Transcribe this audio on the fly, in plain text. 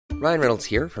Ryan Reynolds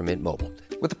here from Mint Mobile.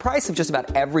 With the price of just about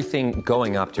everything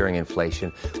going up during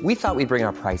inflation, we thought we'd bring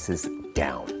our prices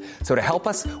down. So to help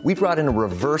us, we brought in a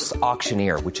reverse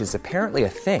auctioneer, which is apparently a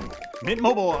thing. Mint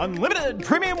Mobile Unlimited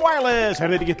Premium Wireless. How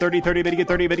to get 30, 30, bit to get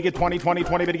 30, bit to get 20, 20,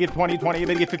 20, bit to get 20, 20,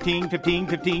 bit to get 15, 15,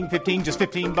 15, 15, just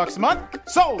 $15 a month?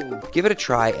 Sold! Give it a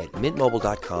try at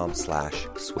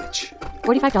mintmobile.com/switch.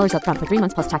 $45 up front for 3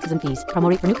 months plus taxes and fees. Promo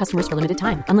rate for new customers for limited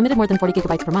time. Unlimited more than 40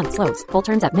 gigabytes per month. Slows full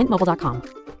terms at mintmobile.com.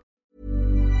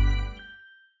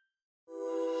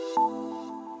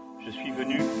 Je suis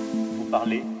venu vous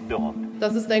parler d'Europe.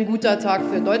 Das ist ein guter Tag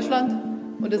für Deutschland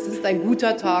und es ist ein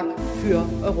guter Tag für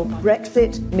Europa.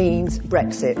 Brexit means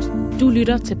Brexit. Du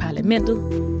lytter til Parlamentet,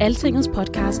 Altingets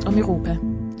podcast om Europa.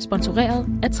 Sponsoreret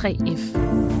af 3F.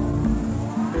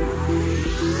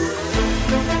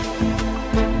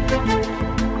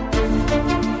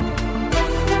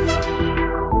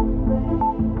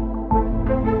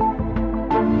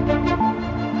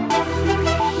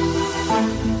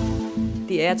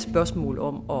 Det er et spørgsmål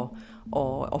om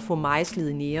at få mejslet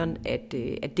i næren,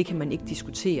 at det kan man ikke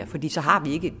diskutere, fordi så har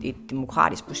vi ikke et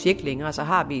demokratisk projekt længere, så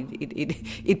har vi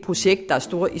et projekt,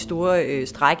 der i store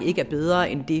stræk ikke er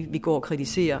bedre end det, vi går og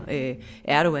kritiserer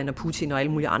Erdogan og Putin og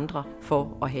alle mulige andre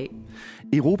for at have.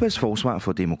 Europas forsvar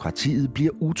for demokratiet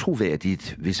bliver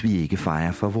utroværdigt, hvis vi ikke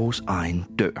fejrer for vores egen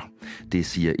dør. Det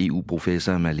siger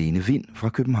EU-professor Marlene Wind fra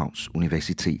Københavns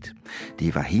Universitet.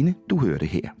 Det var hende, du hørte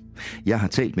her. Jeg har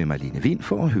talt med Marlene Wind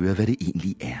for at høre, hvad det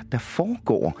egentlig er, der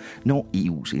foregår, når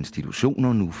EU's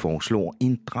institutioner nu foreslår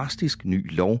en drastisk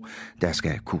ny lov, der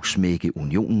skal kunne smække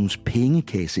unionens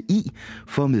pengekasse i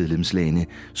for medlemslande,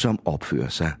 som opfører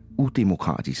sig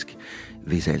udemokratisk.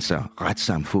 Hvis altså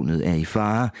retssamfundet er i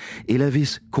fare, eller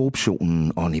hvis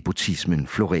korruptionen og nepotismen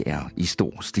florerer i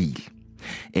stor stil.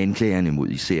 Anklagerne mod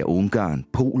især Ungarn,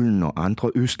 Polen og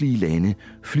andre østlige lande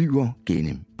flyver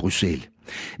gennem Bruxelles.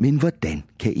 Men hvordan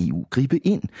kan EU gribe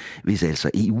ind, hvis altså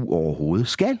EU overhovedet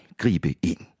skal gribe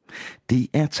ind? Det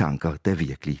er tanker, der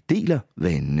virkelig deler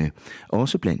vandene,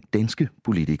 også blandt danske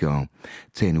politikere.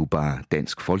 Tag nu bare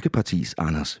Dansk Folkepartis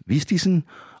Anders Vistisen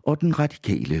og den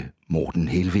radikale Morten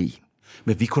Helveg.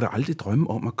 Men vi kunne da aldrig drømme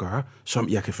om at gøre, som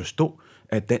jeg kan forstå,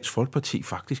 at Dansk Folkeparti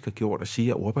faktisk har gjort, at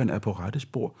sige, at Orbán er på rette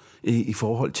spor i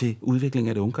forhold til udviklingen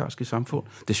af det ungarske samfund.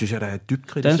 Det synes jeg, der er dybt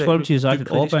kritisabelt. Dansk Folkeparti har sagt, at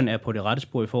Orbán er på det rette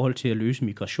spor i forhold til at løse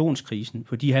migrationskrisen,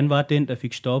 fordi han var den, der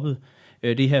fik stoppet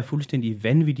det her fuldstændig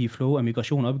vanvittige flow af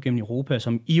migration op igennem Europa,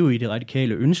 som I jo i det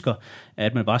radikale ønsker,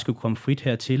 at man bare skal komme frit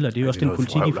hertil, og det er jo også den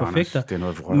politik, I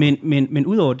forfægter. Men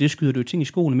udover det skyder du jo ting i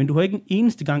skoene, men du har ikke en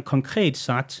eneste gang konkret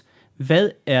sagt, hvad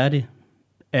er det,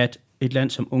 at et land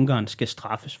som Ungarn skal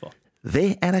straffes for?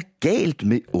 Hvad er der galt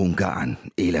med Ungarn?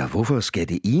 Eller hvorfor skal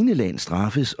det ene land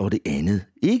straffes, og det andet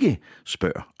ikke?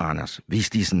 Spørger Anders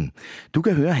Vistisen. Du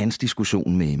kan høre hans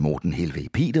diskussion med Morten Helveg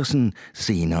Petersen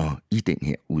senere i den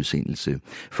her udsendelse.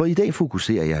 For i dag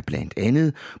fokuserer jeg blandt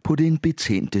andet på den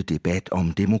betændte debat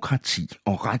om demokrati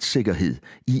og retssikkerhed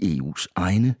i EU's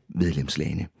egne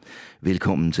medlemslande.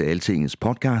 Velkommen til Altingets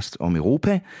podcast om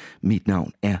Europa. Mit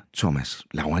navn er Thomas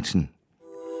Lauritsen.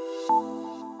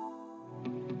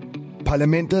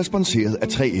 Parlamentet er sponsoreret af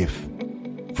 3F,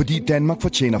 fordi Danmark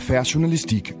fortjener fair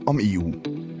journalistik om EU.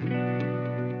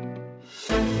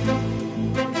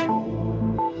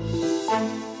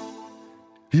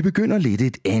 Vi begynder lidt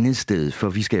et andet sted, for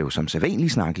vi skal jo som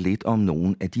sædvanligt snakke lidt om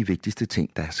nogle af de vigtigste ting,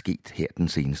 der er sket her den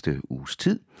seneste uges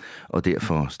tid. Og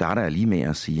derfor starter jeg lige med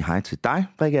at sige hej til dig,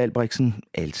 Rikke Albrechtsen,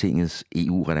 Altingets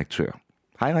EU-redaktør.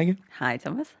 Hej Rikke. Hej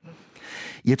Thomas.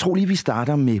 Jeg tror lige, vi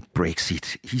starter med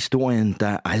Brexit. Historien,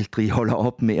 der aldrig holder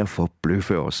op med at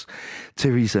forbløffe os.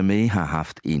 Theresa May har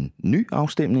haft en ny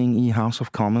afstemning i House of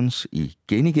Commons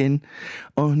igen.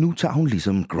 Og nu tager hun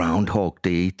ligesom Groundhog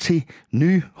Day til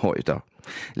nye højder.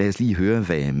 Lad os lige høre,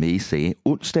 hvad May sagde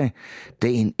onsdag,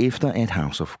 dagen efter at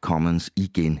House of Commons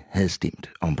igen havde stemt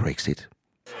om Brexit.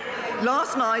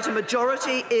 Last night, a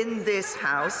majority in this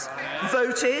House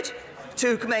voted to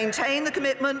maintain the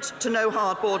commitment to no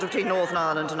hard border between Northern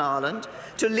Ireland and Ireland,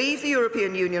 to leave the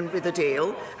European Union with a deal,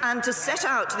 and to set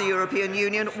out to the European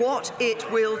Union what it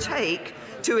will take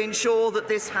to ensure that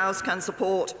this House can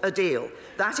support a deal.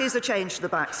 That is a change to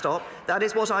the backstop. That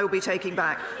is what I will be taking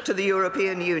back to the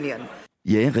European Union.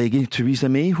 Ja, Rikke, Theresa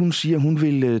May, hun siger, hun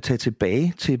vil tage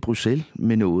tilbage til Bruxelles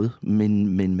med noget,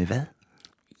 men med hvad?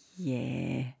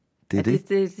 Ja,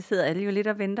 det sidder alle jo lidt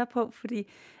og venter på, fordi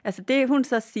altså det, hun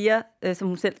så siger, som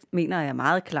hun selv mener er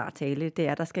meget klar tale, det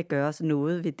er, at der skal gøres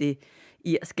noget ved det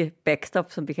irske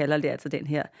backstop, som vi kalder det, altså den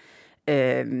her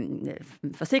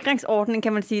forsikringsordning,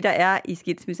 kan man sige, der er i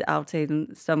skilsmisseaftalen,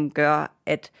 som gør,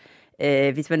 at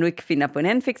hvis man nu ikke finder på en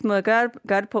anden fiks måde at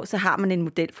gøre det på, så har man en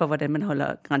model for, hvordan man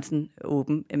holder grænsen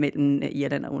åben mellem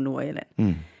Irland og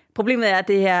Nordirland. Problemet er, at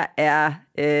det her er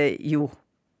jo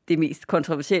det mest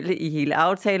kontroversielle i hele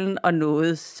aftalen, og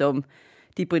noget, som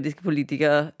de britiske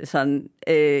politikere sådan,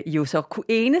 jo så kunne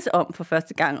enes om for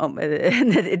første gang, om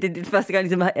det første gang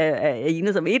ligesom er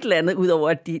enes om et eller andet, udover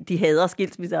at de hader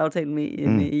skilsmisseaftalen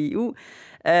med EU.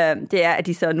 Det er, at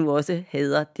de så nu også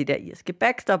hader det der irske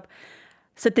backstop.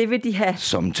 Så det vil de have...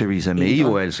 Som Theresa May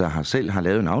jo altså selv har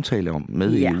lavet en aftale om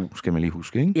med EU, skal man lige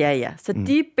huske, ikke? Ja. Så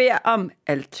de beder om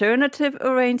alternative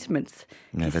arrangements.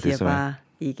 De siger bare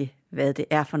ikke, hvad det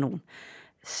er for nogen.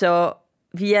 Så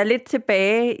vi er lidt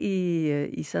tilbage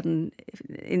i sådan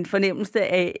en fornemmelse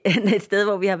af et sted,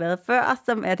 hvor vi har været før,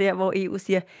 som er der, hvor EU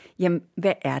siger, jamen,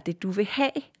 hvad er det, du vil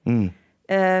have?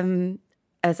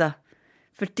 Altså,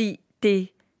 fordi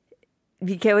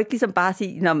vi kan jo ikke ligesom bare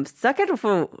sige, nå, så kan du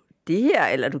få det her,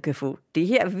 eller du kan få det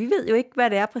her. Vi ved jo ikke, hvad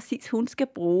det er præcis, hun skal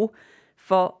bruge,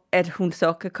 for at hun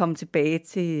så kan komme tilbage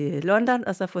til London,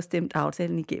 og så få stemt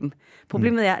aftalen igennem.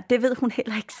 Problemet er, det ved hun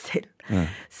heller ikke selv. Ja.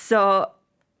 Så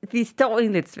vi står i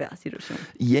en lidt svær situation.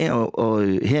 Ja, og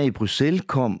her i Bruxelles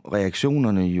kom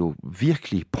reaktionerne jo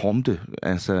virkelig prompte,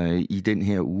 altså i den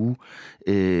her uge,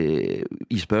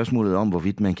 i spørgsmålet om,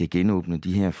 hvorvidt man kan genåbne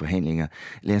de her forhandlinger.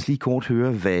 Lad os lige kort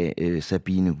høre, hvad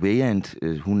Sabine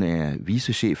Weyand, hun er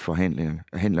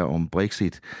vicechefforhandler om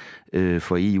Brexit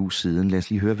for EU-siden. Lad os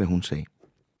lige høre, hvad hun sagde.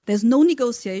 There's no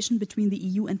negotiation between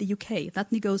the EU and the UK.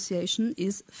 That negotiation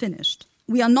is finished.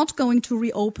 We are not going to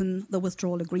reopen the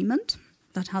withdrawal agreement.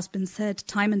 That has been said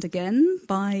time and again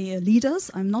by leaders.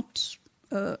 I'm not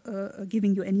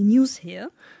giving you any news here.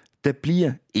 Der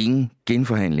bliver ingen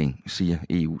genforhandling, siger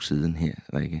EU-siden her,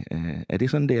 Rikke. Er det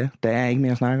sådan, det er? Der er ikke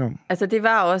mere at snakke om. Altså, det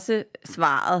var også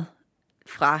svaret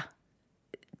fra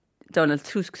Donald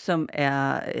Tusk, som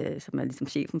er ligesom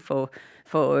chefen for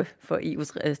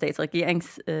EU's stats- og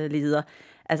regeringsleder.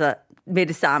 Altså, med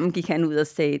det samme gik han ud og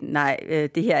sagde, nej,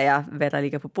 det her er, hvad der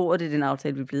ligger på bordet, det er den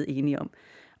aftale, vi er blevet enige om.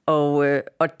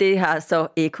 Og det har så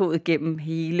ekkoet gennem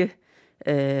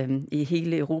i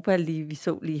hele Europa. Vi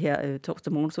så lige her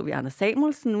torsdag morgen, så vi Anders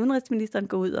Samuelsen, udenrigsministeren,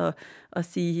 gå ud og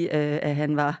sige, at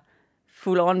han var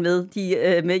full on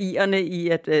med irerne i,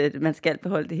 at man skal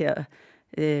beholde det her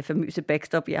famøse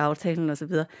backstop i aftalen og så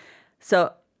videre. Så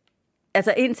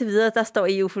altså indtil videre, der står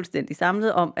EU fuldstændig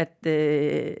samlet om, at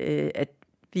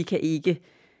vi kan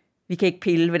ikke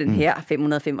pille ved den her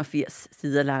 585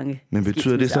 sider lange. Men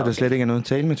betyder det så, at der slet ikke er noget at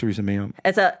tale med Theresa May om?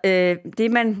 Altså,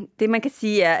 det man kan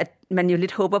sige er, at man jo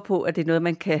lidt håber på, at det er noget,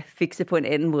 man kan fikse på en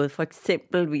anden måde. For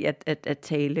eksempel ved at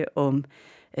tale om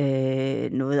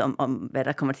noget om, hvad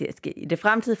der kommer til at ske i det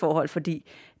fremtidige forhold, fordi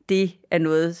det er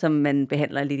noget, som man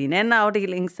behandler lidt i en anden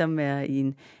afdeling, som er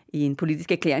i en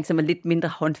politisk erklæring, som er lidt mindre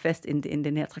håndfast end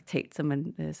den her traktat,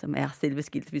 som er selve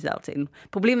skilsmisseaftalen.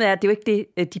 Problemet er, at det er jo ikke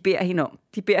det, de beder hende om.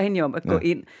 De beder hende om at gå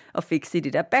ind og fikse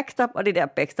det der backstop, og det der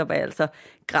backstop er altså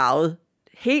gravet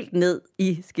helt ned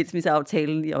i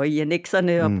skilsmisseaftalen og i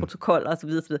annekserne og protokoller osv.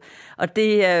 Og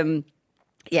det,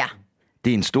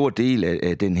 det er en stor del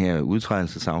af den her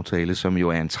udtrædelsesaftale, som jo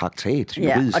er en traktat,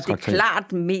 juridisk traktat. Og det er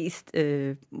klart mest,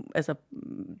 det,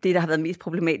 der har været mest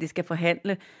problematisk at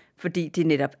forhandle, fordi det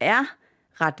netop er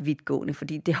ret vidtgående,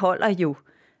 fordi det holder jo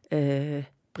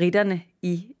britterne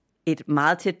i et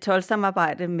meget tæt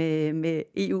toldsamarbejde med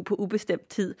EU på ubestemt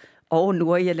tid, og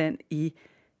Nordirland i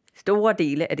store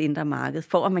dele af det indre marked,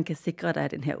 for at man kan sikre, at der er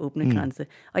den her åbne grænse.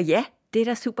 Og ja, det er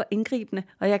da super indgribende,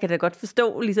 og jeg kan da godt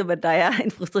forstå, ligesom, at der er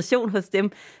en frustration hos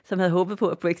dem, som havde håbet på,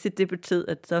 at Brexit det betød,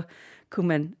 at så kunne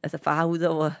man fare ud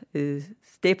over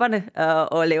stepperne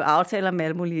og lave aftaler med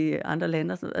alle mulige andre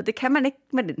lande. Og det kan man ikke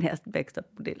med den her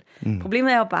backstop-model.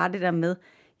 Problemet er jo bare det der med,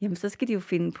 jamen så skal de jo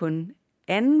finde på en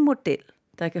anden model,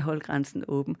 der kan holde grænsen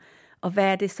åben. Og hvad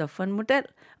er det så for en model?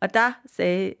 Og der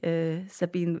sagde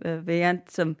Sabine Weyand,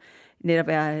 som netop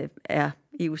er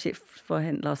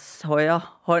EU-chefforhandlers højre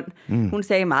hånd, hun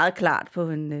sagde meget klart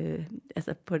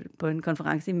på en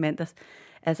konference i mandags,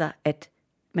 at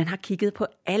man har kigget på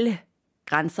alle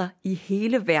grænser i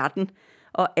hele verden,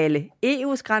 og alle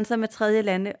EU's grænser med tredje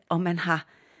lande, og man har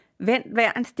vendt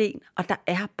hver en sten, og der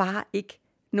er bare ikke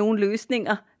nogen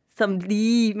løsninger, som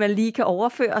man lige kan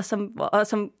overføre,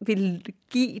 som vil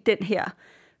give den her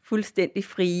fuldstændig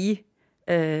frie,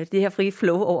 det her frie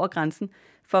flow over grænsen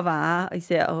for varer,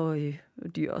 især og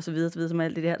dyr og så videre, som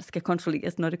alt det der skal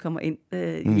kontrolleres, når det kommer ind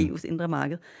i EU's indre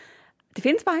marked. Det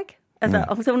findes bare ikke. Og så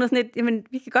er sådan lidt, jamen,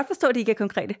 vi kan godt forstå, at de ikke er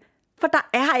konkrete, for der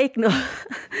er ikke noget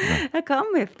at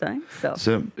komme efter. Ikke?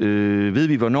 Så ved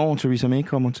vi, hvornår Theresa May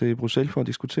kommer til Bruxelles for at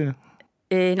diskutere?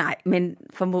 Nej, men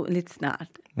formodentlig snart.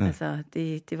 Ja. Altså,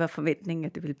 det var forventningen,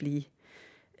 at det ville blive,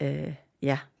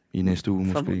 i næste uge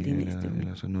måske,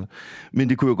 eller sådan noget. Men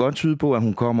det kunne jo godt tyde på, at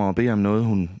hun kommer og beder om noget,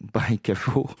 hun bare ikke kan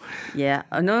få. Ja,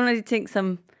 og nogle af de ting,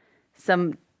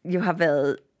 som jo har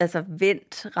været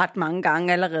vendt ret mange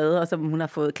gange allerede, og som hun har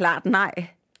fået klart nej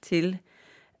til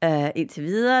indtil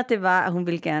videre, det var, at hun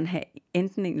ville gerne have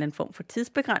enten en eller anden form for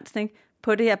tidsbegrænsning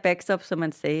på det her backstop, så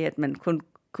man sagde, at man kun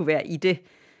kunne være i det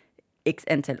x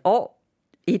antal år,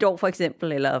 1 år for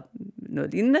eksempel, eller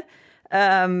noget lignende,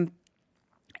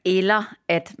 eller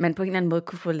at man på en eller anden måde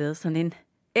kunne få lavet sådan en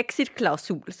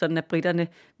exit-klausul, sådan at britterne,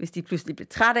 hvis de pludselig blev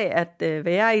træt af at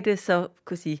være i det, så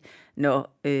kunne sige,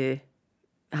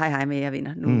 hej med jer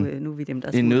venner, nu er vi dem, der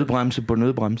er en nødbremse på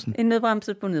nødbremsen. En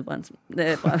nødbremse på nødbremsen.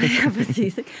 Ja,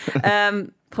 præcis.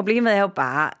 Problemet er jo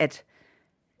bare, at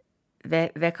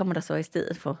hvad kommer der så i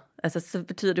stedet for? Altså, så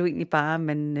betyder det jo egentlig bare,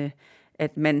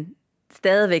 at man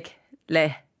stadigvæk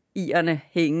lader irerne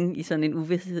hænge i sådan en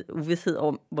uvished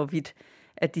om, hvorvidt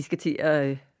at de skal til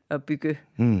at bygge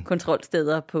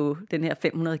kontrolsteder på den her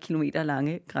 500 kilometer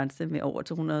lange grænse med over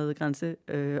 200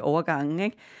 grænseovergange.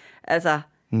 Ikke? Altså,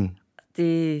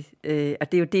 det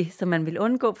er jo det, som man vil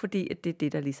undgå, fordi at det er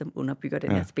det, der ligesom underbygger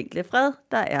den her spinkle fred,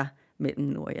 der er mellem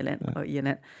Nordirland og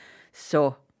Irland.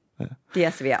 Så det er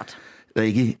svært.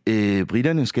 Rikke,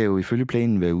 britterne skal jo ifølge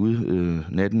planen være ude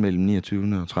natten mellem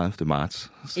 29. og 30.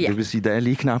 marts. Så det vil sige, at der er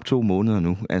lige knap 2 måneder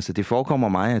nu. Altså, det forekommer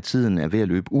mig, at tiden er ved at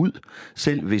løbe ud,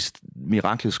 selv hvis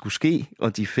miraklet skulle ske,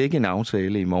 og de fik en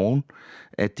aftale i morgen,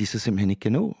 at de så simpelthen ikke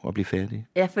kan nå at blive færdige.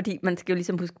 Ja, fordi man skal jo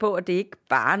ligesom huske på, at det ikke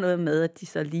bare er noget med, at de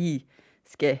så lige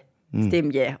skal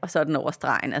stemme ja, og så er den over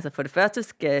stregen. Altså, for det første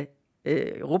skal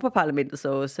Europaparlamentet så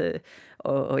også,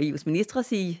 og EU's ministre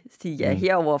sige ja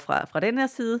herover fra den her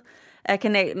side af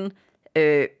kanalen,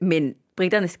 men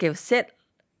britterne skal jo selv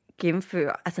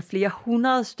gennemføre flere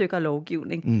 100 stykker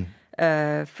lovgivning,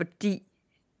 fordi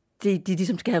de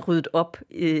ligesom skal have ryddet op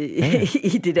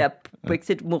i det der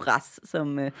Brexit-moras.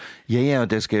 Som, og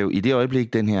der skal jo i det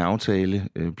øjeblik, den her aftale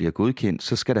bliver godkendt,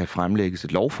 så skal der fremlægges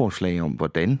et lovforslag om,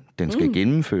 hvordan den skal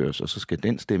gennemføres, og så skal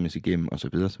den stemmes igennem, og så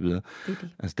videre, så videre.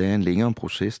 Altså, der er en længere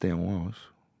proces derovre også.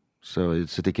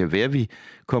 Så det kan være, at vi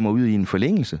kommer ud i en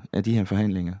forlængelse af de her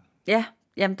forhandlinger. Ja,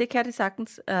 jamen det kan det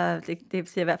sagtens. Det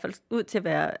ser i hvert fald ud til at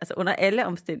være, altså under alle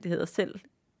omstændigheder, selv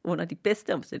under de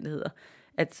bedste omstændigheder,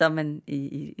 at så er man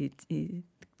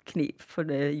i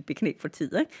bekneb for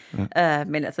tid. Ikke? Ja.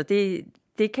 Men altså,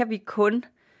 det kan vi kun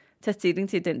tage stilling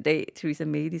til den dag, Theresa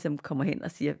May ligesom kommer hen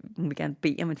og siger, at hun vil gerne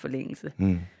bede om en forlængelse.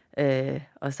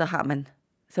 Og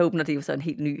så åbner det jo så en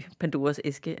helt ny Pandoras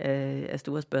æske af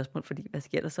store spørgsmål, fordi hvad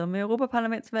sker der så med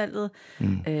Europaparlamentsvalget?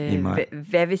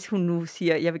 Hvad hvis hun nu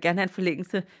siger, jeg vil gerne have en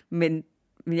forlængelse, men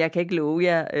jeg kan ikke love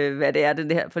jer, hvad det er,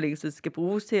 den her forlængelse skal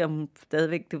bruges til, om hun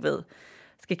stadigvæk,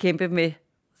 skal kæmpe med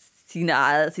sit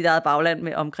eget bagland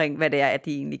med omkring, hvad det er, at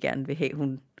de egentlig gerne vil have,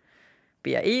 hun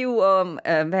beder EU om.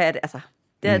 Hvad er det? Altså,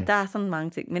 der er sådan mange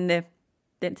ting, men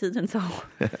den tid, den sover.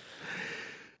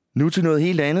 Nu til noget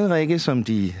helt andet, Rikke, som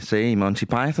de sagde i Monty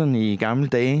Python i gamle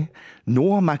dage.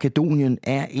 Nordmakedonien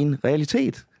er en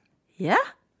realitet. Ja.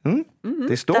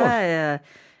 Det er stort. Der er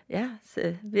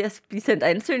ved at blive sendt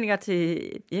ansøgninger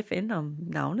til FN om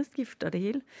navneskift og det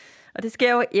hele. Og det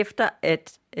sker jo efter,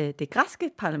 at det græske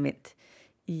parlament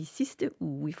i sidste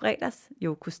uge i fredags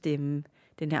jo kunne stemme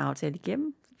den her aftale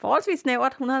igennem. Forholdsvis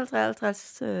snævert,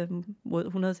 153 mod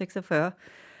 146.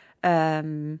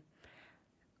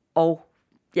 Og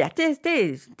ja,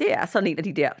 det er sådan en af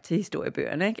de der til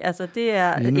historiebøgerne, ikke? Altså, det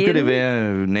er nu kan det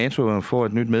være, NATO får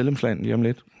et nyt medlemsland lige om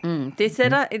lidt. Det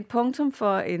sætter et punktum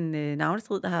for en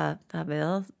navnestrid, der har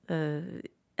været,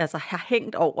 har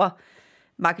hængt over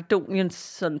Makedoniens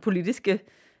sådan politiske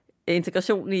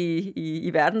integration i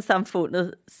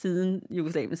verdenssamfundet siden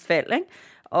Jugoslaviens fald, ikke?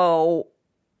 Og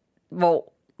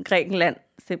hvor Grækenland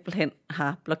simpelthen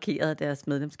har blokeret deres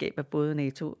medlemskab af både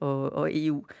NATO og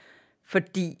EU,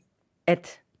 fordi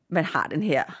at man har den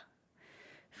her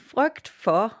frygt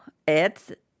for,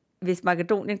 at hvis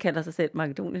Makedonien kalder sig selv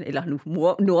Makedonien, eller nu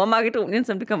Nordmakedonien,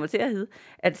 som det kommer til at hedde,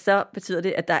 at så betyder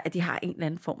det, at de har en eller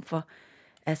anden form for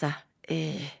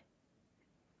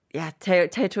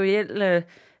territoriel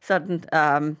sådan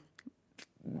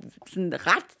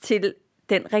ret til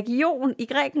den region i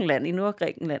Grækenland, i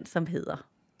Nordgrækenland, som hedder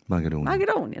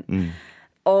Makedonien.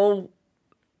 Og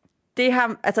det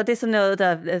er sådan noget,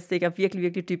 der stikker virkelig,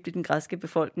 virkelig dybt i den græske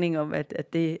befolkning, om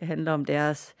at det handler om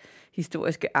deres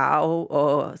historiske arv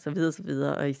og så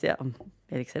videre, og især om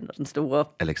Alexander den Store.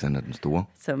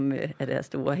 Som er deres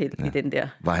store held i den der.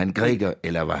 Var han græker,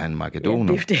 eller var han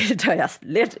makedoner? Ja, det tør jeg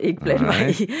slet ikke blande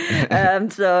mig i.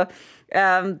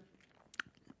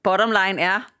 Bottom line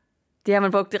er, det har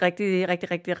man brugt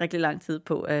rigtig lang tid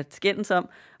på at skændes om,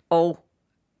 og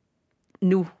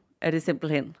nu er det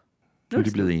simpelthen... Nu er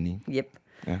de blevet enige. Yep.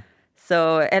 Ja.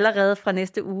 Så allerede fra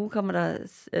næste uge kommer der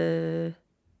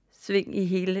sving i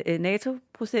hele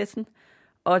NATO-processen,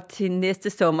 og til næste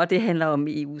sommer, det handler om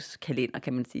EU's kalender,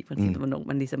 kan man sige, hvornår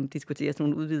man ligesom diskuterer sådan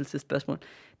nogle udvidelsesspørgsmål,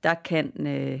 der kan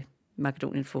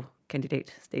Makedonien få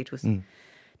kandidatstatus.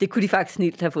 Det kunne de faktisk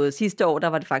snilt have fået. Sidste år, der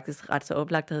var det faktisk ret så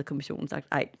oplagt, der havde kommissionen sagt,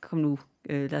 ej, kom nu,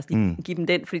 lad os lige give dem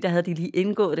den, fordi der havde de lige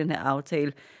indgået den her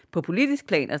aftale på politisk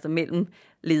plan, altså mellem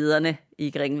lederne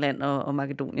i Grækenland og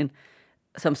Makedonien,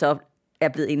 som så er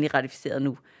blevet endelig ratificeret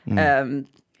nu.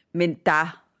 Men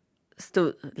der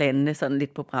stod landene sådan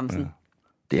lidt på bremsen. Ja.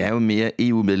 Det er jo mere,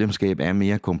 EU-medlemskab er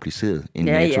mere kompliceret end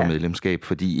NATO-medlemskab,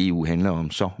 fordi EU handler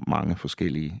om så mange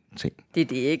forskellige ting. Det er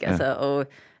det, ikke?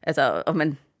 Og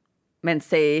man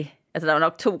sagde, altså der var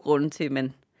nok 2 grunde til,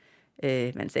 man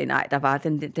sagde nej. Der var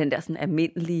den der sådan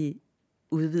almindelige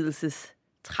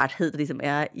udvidelsestræthed, der ligesom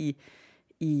er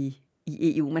i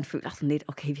EU. Man føler sådan lidt,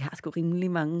 okay, vi har sgu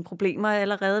rimelig mange problemer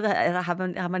allerede. Eller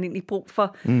har man egentlig brug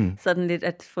for sådan lidt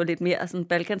at få lidt mere sådan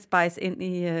Balkan Spice ind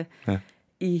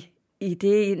i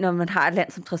det, når man har et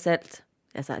land, som trods alt,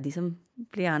 altså ligesom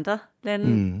flere andre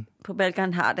lande på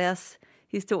Balkan, har deres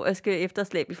historiske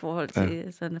efterslæb i forhold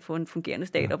til sådan at få en fungerende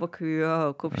stat op at køre,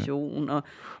 og korruption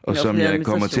og som jeg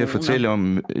kommer til at fortælle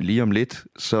om lige om lidt,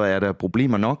 så er der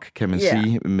problemer nok, kan man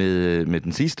sige, med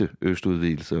den sidste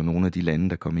østudvidelse og nogle af de lande,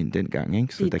 der kom ind dengang,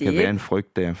 ikke? Så der kan være en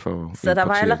frygt der for. Så der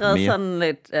var allerede mere. Sådan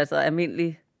lidt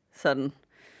almindelig sådan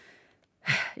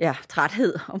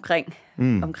træthed omkring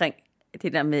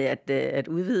det der med at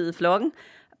udvide flokken.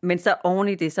 Men så oven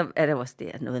i det, så er der også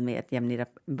det noget med, at jamen netop,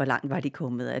 hvor langt var de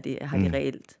kommet af det? Har de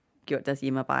reelt gjort deres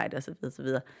hjemmearbejde og så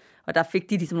videre. Og der fik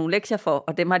de ligesom nogle lektier for,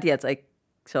 og dem har de altså ikke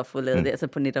så fået lavet det, altså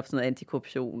på netop sådan noget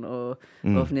antikorruption og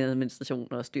offentlig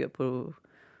administration og styr på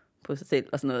sig selv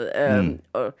og sådan noget.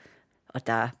 Og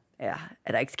der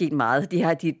er der ikke sket meget.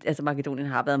 Altså Makedonien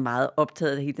har været meget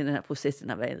optaget af hele den her proces. Den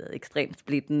har været ekstremt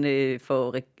splittende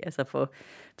for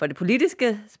det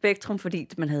politiske spektrum, fordi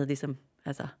man havde ligesom,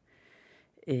 altså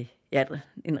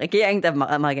en regering, der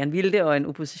meget, meget gerne ville det, og en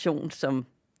opposition, som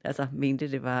altså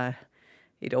mente, det var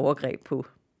et overgreb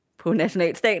på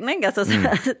nationalstaten, ikke? Altså,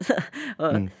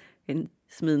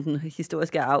 smide den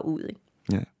historiske arv ud, ikke?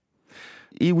 Ja.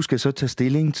 EU skal så tage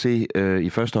stilling til i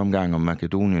første omgang, om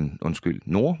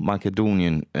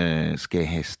Nordmakedonien skal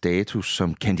have status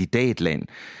som kandidatland.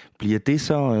 Bliver det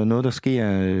så noget, der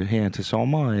sker her til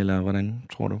sommer, eller hvordan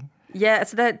tror du? Ja,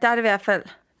 altså der er det i hvert fald,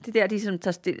 det der, de som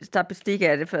tager bestik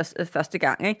af det første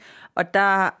gang, ikke? Og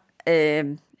der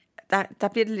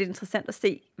bliver det lidt interessant at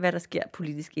se, hvad der sker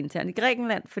politisk internt i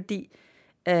Grækenland, fordi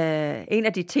en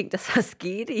af de ting, der så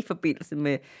skete i forbindelse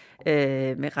med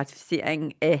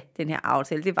ratificeringen af den her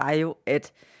aftale, det var jo,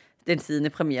 at den siddende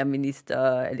premierminister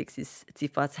Alexis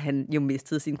Tsipras, han jo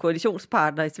mistede sin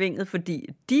koalitionspartner i svinget, fordi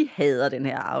de hader den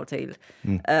her aftale.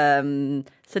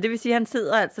 Så det vil sige, at han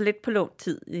sidder altså lidt på lånt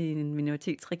tid i en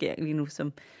minoritetsregering lige nu,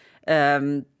 som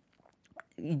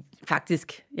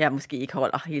faktisk måske ikke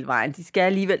holder hele vejen. De skal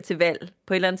alligevel til valg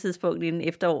på et eller andet tidspunkt inden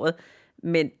efteråret,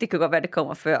 men det kan godt være, det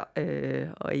kommer før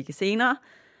og ikke senere.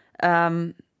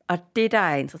 Og det, der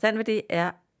er interessant ved det,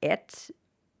 er, at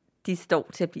de står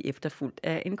til at blive efterfulgt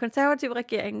af en konservativ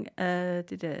regering,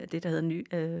 det der hedder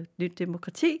Nyt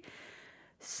Demokrati,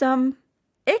 som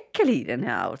ikke kan lide den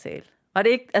her aftale. Og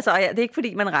det er ikke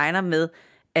fordi, man regner med,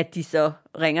 at de så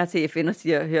ringer til FN og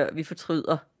siger, hør, vi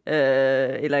fortryder,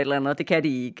 eller et eller andet. Det kan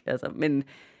de ikke. Altså, men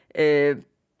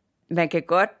man kan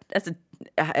godt,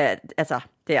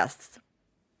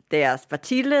 deres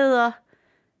partileder,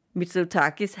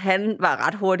 Mitsotakis, han var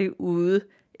ret hurtigt ude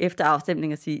efter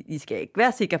afstemningen at sige, I skal ikke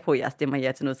være sikre på, at jeg stemmer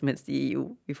ja til noget som helst i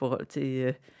EU i forhold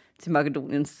til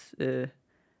Makedoniens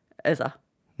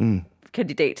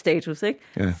kandidatstatus, ikke?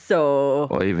 Ja.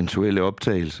 Og eventuelle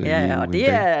optagelse. Ja, og det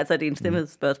er det er en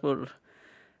stemmespørgsmål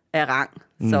af rang.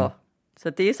 Så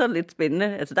det er så lidt spændende.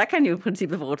 Altså der kan jo i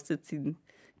princippet fortsætte sin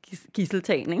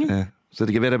gisseltagning, ikke? Ja. Så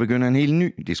det kan være, der begynder en helt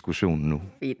ny diskussion nu.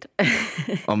 Fedt.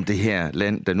 om det her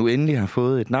land, der nu endelig har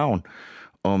fået et navn,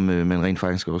 om man rent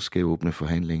faktisk også skal åbne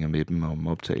forhandlinger med dem om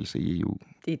optagelse i EU.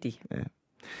 Det er det. Ja.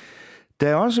 Der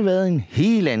har også været en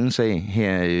helt anden sag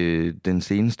her den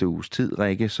seneste uges tid,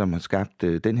 Rikke, som har skabt,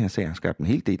 den her sag har skabt en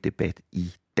hel del debat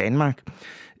i Danmark.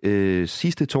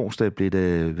 Sidste torsdag blev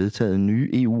der vedtaget nye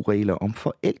EU-regler om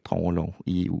forældreorlov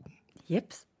i EU.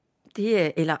 Jeps. Det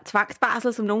er, eller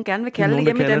tvangsbarsel, som nogen gerne vil kalde det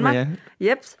hjemme i Danmark. Det, ja.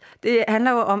 Jeps. Det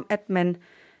handler jo om, at man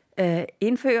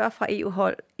indfører fra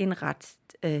EU-hold en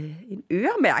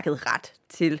øremærket ret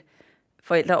til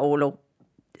forældreorlov,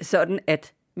 sådan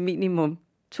at minimum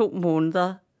 2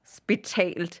 måneder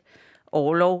betalt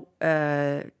orlov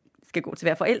skal gå til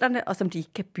hver forældrene, og som de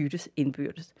ikke kan byttes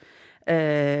indbyrdes.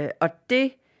 Og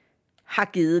det har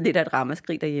givet lidt af et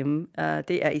ramaskrig derhjemme.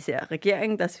 Det er især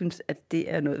regeringen, der synes, at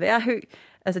det er noget værre hø.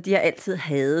 Altså, de har altid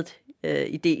hadet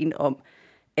ideen om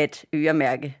at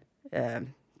øremærke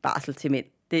barsel til mænd.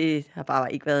 Det har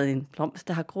bare ikke været en blomst,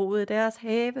 der har groet i deres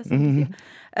have, som de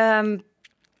siger.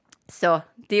 Så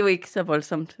det er jo ikke så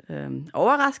voldsomt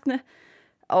overraskende.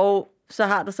 Og så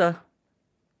har du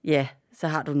så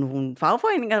har du nogle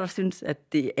fagforeninger, der synes,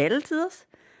 at det er altiders.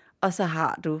 Og så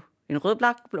har du en rød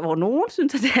blok, hvor nogen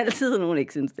synes, at det er altid, og nogen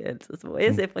ikke synes, det er altid.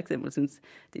 Hvor SF for eksempel synes,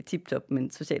 det er tip-top,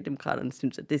 men Socialdemokraterne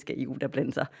synes, at det skal EU, der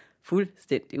blande sig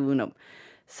fuldstændig udenom.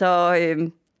 Så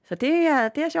det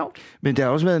er sjovt. Men der har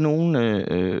også været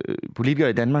nogle politikere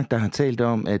i Danmark, der har talt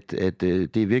om, at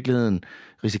det i virkeligheden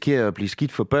risikerer at blive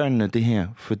skidt for børnene, det her,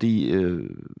 fordi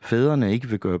fædrene ikke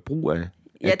vil gøre brug af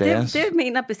deres... det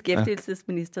mener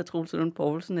beskæftigelsesminister Troels Lund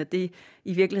Poulsen, at det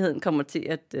i virkeligheden kommer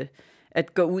til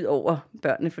at gå ud over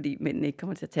børnene, fordi mændene ikke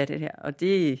kommer til at tage det her. Og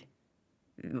det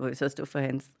må jo så stå for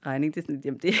hans regning. Det er sådan,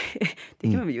 jamen det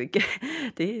kan man jo ikke.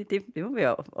 Det må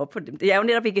være op på dem. Det er jo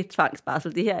netop ikke et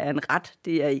tvangsbarsel. Det her er en ret.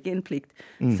 Det er ikke en pligt.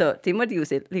 Så det må de jo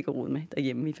selv lægge råd med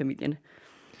derhjemme i familierne.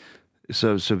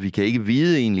 Så vi kan ikke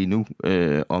vide egentlig nu,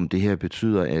 om det her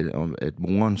betyder, at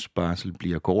morens barsel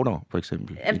bliver kortere, for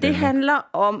eksempel? Jamen, det handler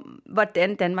om,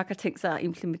 hvordan Danmark har tænkt sig at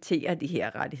implementere de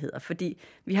her rettigheder. Fordi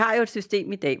vi har jo et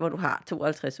system i dag, hvor du har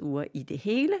 52 uger i det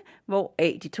hele, hvor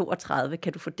af de 32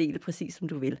 kan du fordele præcis som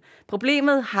du vil.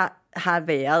 Problemet har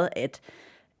været, at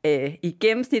i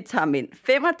gennemsnit tager mænd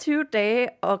 25 dage,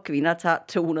 og kvinder tager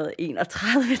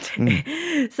 231 dage.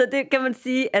 Så det kan man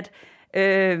sige, at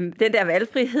den der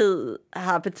valgfrihed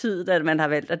har betydet, at man har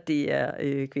valgt, at det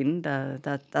er kvinden,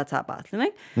 der tager barslen,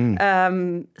 ikke?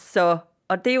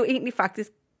 Og det er jo egentlig faktisk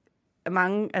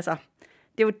mange, altså,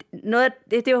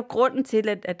 det er jo grunden til,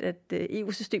 at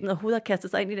EU-systemet overhovedet har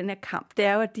kastet sig ind i den her kamp. Det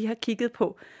er jo, at de har kigget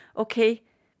på, okay,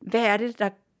 hvad er det, der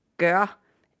gør,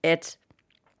 at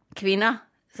kvinder,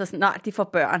 så snart de får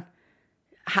børn,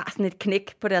 har sådan et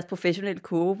knæk på deres professionelle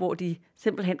kurve, hvor de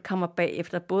simpelthen kommer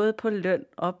bagefter, både på løn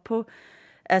og på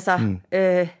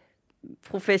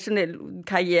professionel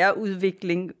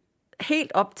karriereudvikling,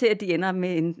 helt op til, at de ender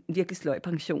med en virkelig sløj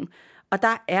pension. Og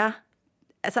der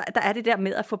er det der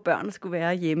med at få børn at skulle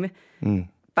være hjemme,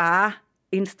 bare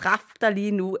en straf, der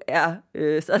lige nu er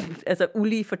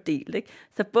ulige fordelt. Ikke?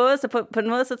 Så på en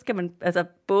måde, så skal man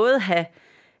både have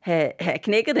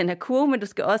knækket den her kurve, men du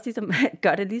skal også ligesom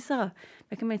gøre det lige så,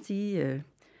 hvad kan man sige,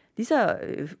 lige så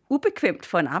ubekvemt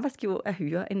for en arbejdsgiver at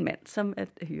hyre en mand, som at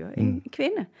hyre en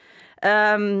kvinde.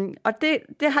 Og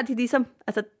det har de ligesom,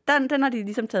 den har de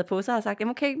ligesom taget på sig og sagt,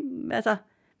 jamen okay,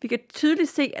 vi kan tydeligt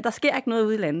se, at der sker ikke noget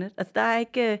ude i landet. Der er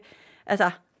ikke,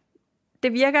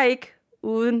 det virker ikke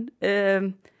uden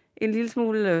en lille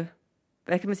smule,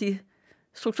 hvad kan man sige,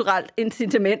 strukturelt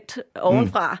incitament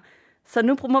ovenfra. Så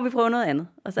nu må vi prøve noget andet,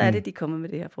 og så er det, de kommer med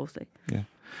det her forslag. Ja.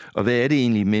 Og hvad er det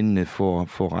egentlig, mændene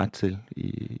får ret til?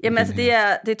 Jamen det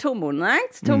er 2 måneder,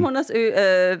 ikke? 2 måneders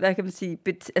hvad kan man sige,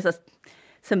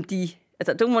 som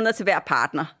 2 måneder til hver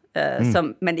partner,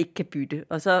 som man ikke kan bytte,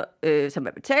 og så som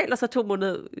er betalt, og så 2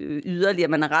 måneder yderligere,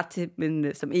 man har ret til,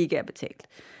 men som ikke er betalt.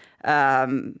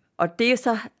 Og det er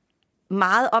så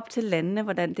meget op til landene,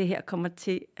 hvordan det her kommer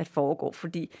til at foregå,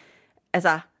 fordi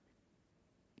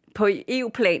på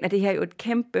EU-plan er det her jo et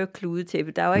kæmpe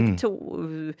kludetæppe. Der er jo ikke 2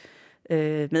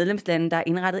 medlemslande, der er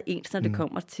indrettet ens, når det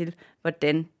kommer til,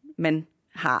 hvordan man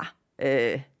har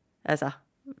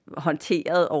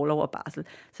håndteret orlov og barsel.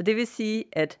 Så det vil sige,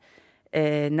 at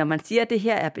når man siger, at det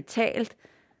her er betalt,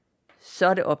 så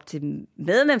er det op til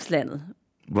medlemslandet,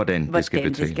 hvordan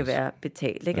det skal være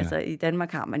betalt. Ikke? Ja. I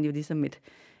Danmark har man jo ligesom et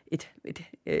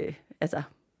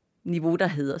niveau, der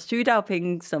hedder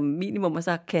sygedagpenge som minimum, og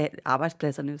så kan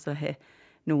arbejdspladserne så have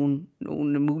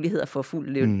nogle muligheder for fuld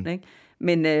løn. Ikke?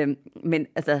 Men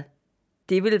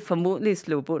det vil formodentlig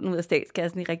slå bunden ud af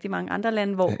statskassen i rigtig mange andre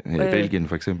lande, hvor... I Belgien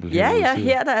for eksempel. Ja,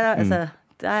 her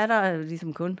der er der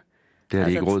ligesom kun... Det har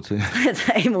de ikke råd til.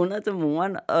 3 måneder til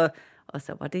moren, og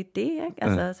så var det,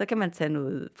 ikke? Så kan man tage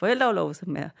noget forældreorlov,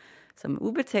 som er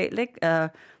ubetalt, ikke?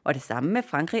 Og det samme med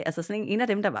Frankrig. Sådan en af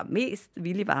dem, der var mest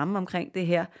villig varme omkring det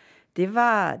her, det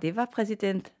var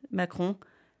præsident Macron.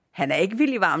 Han er ikke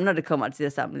villig varme, når det kommer til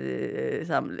at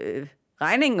samle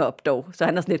regningen op dog. Så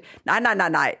han er sådan lidt,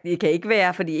 nej, det kan ikke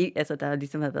være, fordi der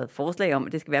ligesom havde været forslag om,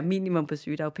 at det skal være minimum på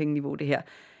sygedagpengeniveau, det her.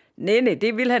 Nej,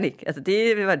 det vil han ikke.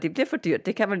 Det bliver for dyrt,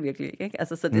 det kan man virkelig ikke.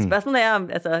 Så det spørgsmål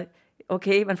er,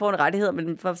 okay, man får en rettighed,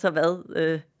 men så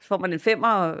hvad? Får man en 5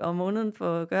 om måneden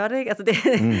for at gøre det, ikke? Altså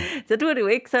så du er det jo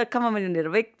ikke, så kommer man jo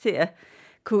netop ikke til at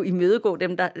kunne imødegå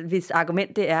dem, hvis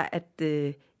argument det er, at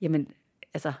jamen,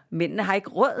 altså, mændene har ikke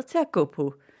råd til at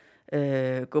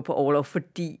gå på orlov,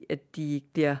 fordi at de ikke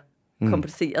bliver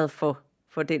kompenseret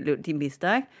for den løn, de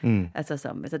mister, ikke?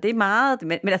 Altså det er meget,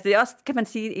 men altså det er også, kan man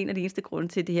sige, en af de eneste grunde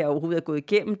til, at det her overhovedet er gået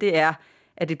igennem, det er,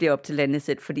 at det bliver op til landene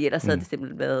selv, fordi ellers havde det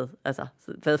simpelthen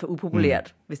været for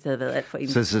upopulært, hvis det havde været alt for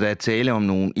enigt. Så der er tale om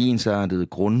nogle ensartede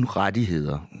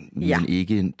grundrettigheder, men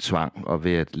ikke en tvang at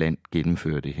være et land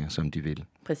gennemføre det her, som de vil.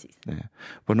 Præcis. Ja.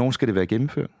 Hvornår skal det være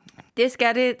gennemført? Det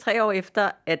skal det 3 år efter,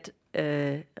 at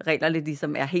reglerne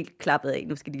ligesom er helt klappet af.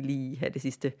 Nu skal de lige have det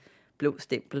sidste blå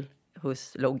stempel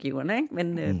hos lovgiverne, ikke?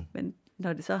 Men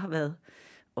når det så har været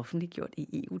offentliggjort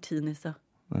i EU-tidene, så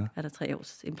er der 3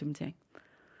 års implementering.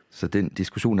 Så den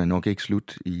diskussion er nok ikke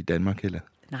slut i Danmark heller?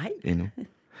 Nej. Endnu.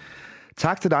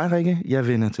 Tak til dig, Rikke. Jeg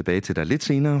vender tilbage til dig lidt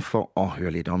senere for at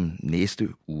høre lidt om næste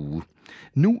uge.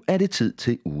 Nu er det tid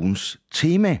til ugens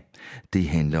tema. Det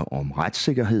handler om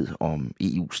retssikkerhed, om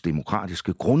EU's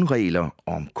demokratiske grundregler,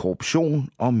 om korruption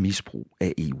og misbrug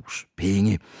af EU's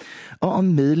penge. Og om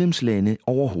medlemslande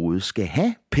overhovedet skal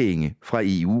have penge fra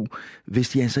EU, hvis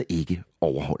de altså ikke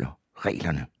overholder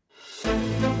reglerne.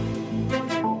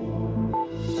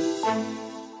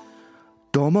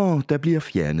 Dommere, der bliver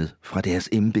fjernet fra deres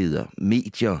embeder,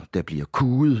 medier, der bliver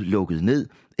kuet, lukket ned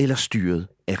eller styret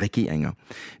af regeringer,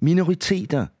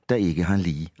 minoriteter, der ikke har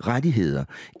lige rettigheder,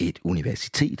 et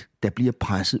universitet, der bliver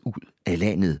presset ud af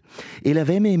landet, eller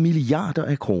hvad med milliarder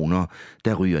af kroner,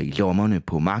 der ryger i lommerne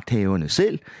på magthaverne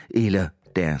selv eller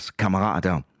deres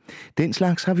kammerater. Den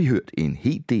slags har vi hørt en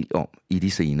hel del om i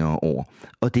de senere år,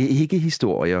 og det er ikke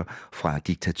historier fra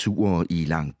diktaturer i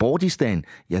Langbordistan,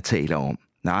 jeg taler om.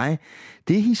 Nej,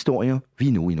 det er historier,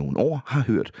 vi nu i nogle år har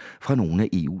hørt fra nogle af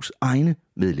EU's egne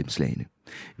medlemslande.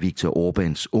 Viktor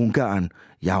Orbáns Ungarn,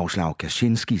 Jarosław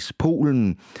Kaczynskis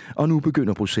Polen, og nu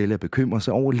begynder Bruxelles at bekymre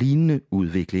sig over lignende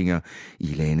udviklinger i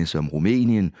lande som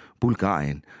Rumænien,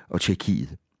 Bulgarien og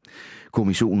Tjekkiet.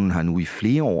 Kommissionen har nu i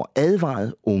flere år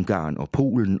advaret Ungarn og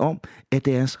Polen om, at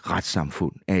deres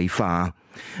retssamfund er i fare,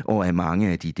 og at mange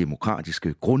af de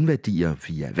demokratiske grundværdier,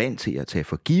 vi er vant til at tage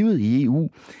for givet i EU,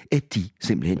 at de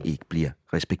simpelthen ikke bliver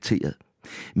respekteret.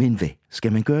 Men hvad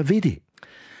skal man gøre ved det?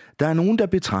 Der er nogen, der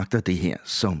betragter det her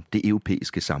som det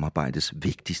europæiske samarbejdes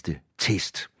vigtigste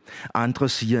test. Andre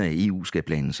siger, at EU skal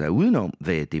blande sig udenom,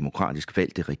 hvad demokratisk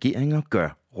valgte regeringer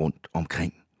gør rundt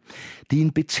omkring. Det er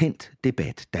en betændt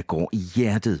debat, der går i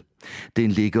hjertet.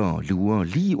 Den ligger og lurer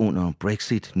lige under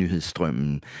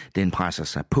Brexit-nyhedsstrømmen. Den presser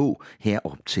sig på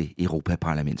herop til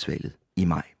Europaparlamentsvalget i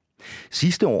maj.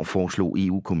 Sidste år foreslog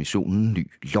EU-kommissionen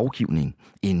ny lovgivning,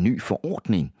 en ny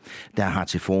forordning, der har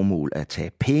til formål at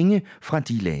tage penge fra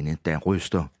de lande, der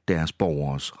ryster deres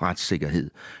borgers retssikkerhed,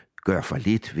 gør for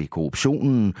lidt ved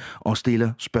korruptionen og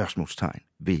stiller spørgsmålstegn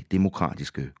ved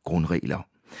demokratiske grundregler.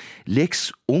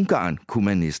 Lex Ungarn kunne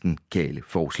man næsten kalde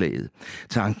forslaget.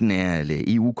 Tanken er at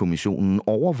lade EU-kommissionen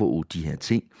overvåge de her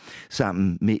ting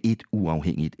sammen med et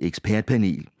uafhængigt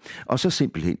ekspertpanel. Og så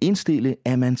simpelthen indstille,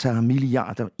 at man tager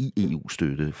milliarder i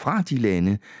EU-støtte fra de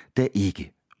lande, der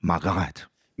ikke makker ret.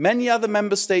 Many other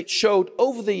member states showed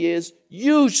over the years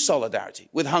huge solidarity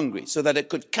with Hungary so that it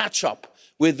could catch up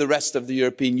with the rest of the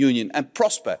European Union and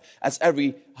prosper as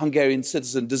every Hungarian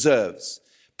citizen deserves.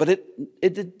 But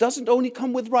it doesn't only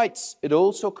come with rights, it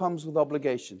also comes with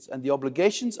obligations. And the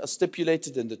obligations are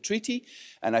stipulated in the treaty.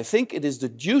 And I think it is the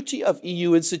duty of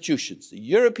EU institutions, the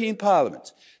European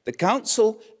Parliament, the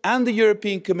Council and the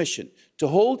European Commission to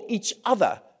hold each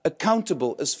other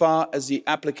accountable as far as the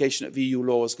application of EU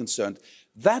law is concerned.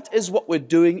 That is what we're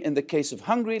doing in the case of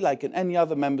Hungary, like in any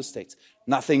other member state.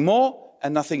 Nothing more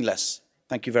and nothing less.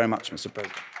 Thank you very much, Mr.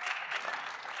 President.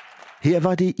 Her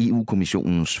var det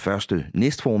EU-kommissionens første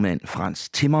næstformand, Frans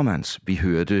Timmermans, vi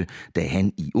hørte, da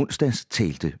han i onsdags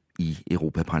talte i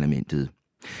Europaparlamentet.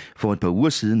 For et par uger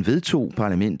siden vedtog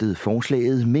parlamentet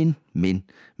forslaget,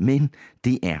 men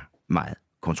det er meget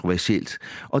kontroversielt,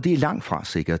 og det er langt fra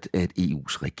sikkert, at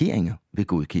EU's regeringer vil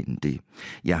godkende det.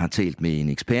 Jeg har talt med en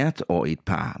ekspert og et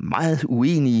par meget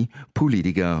uenige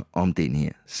politikere om den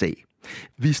her sag.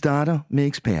 Vi starter med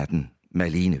eksperten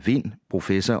Marlene Vind,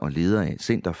 professor og leder af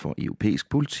Center for Europæisk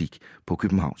Politik på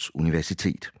Københavns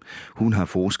Universitet. Hun har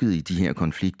forsket i de her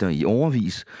konflikter i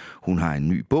årevis. Hun har en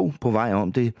ny bog på vej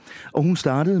om det, og hun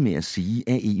startede med at sige,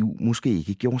 at EU måske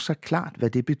ikke gjorde sig klart, hvad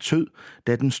det betød,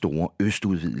 da den store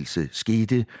østudvidelse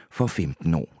skete for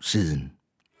 15 år siden.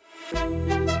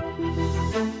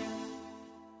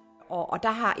 Og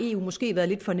der har EU måske været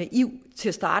lidt for naiv til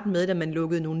at starte med, da man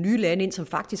lukkede nogle nye lande ind, som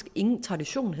faktisk ingen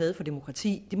tradition havde for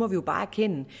demokrati. Det må vi jo bare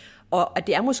erkende. Og at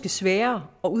det er måske sværere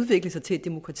at udvikle sig til et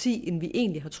demokrati, end vi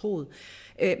egentlig har troet.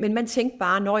 Men man tænkte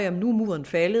bare, når nu er muren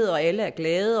faldet, og alle er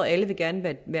glade, og alle vil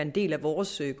gerne være en del af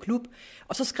vores klub.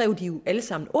 Og så skrev de jo alle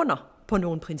sammen under på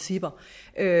nogle principper.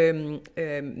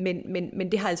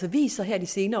 Men det har altså vist sig her de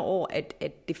senere år,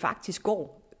 at det faktisk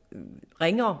går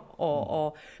ringere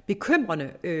og bekymrende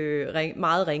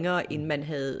meget ringere, end man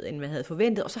havde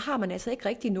forventet. Og så har man altså ikke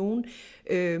rigtig nogen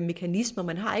mekanismer,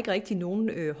 man har ikke rigtig nogen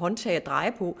håndtag at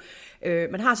dreje på.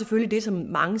 Man har selvfølgelig det, som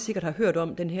mange sikkert har hørt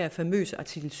om, den her famøse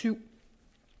artikel 7,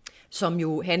 som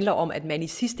jo handler om, at man i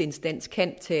sidste instans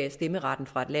kan tage stemmeretten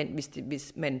fra et land,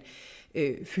 hvis man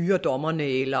fyrer dommerne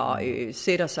eller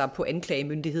sætter sig på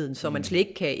anklagemyndigheden, så man slet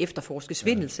ikke kan efterforske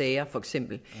svindelsager, for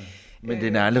eksempel. Men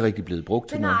den er aldrig rigtig blevet brugt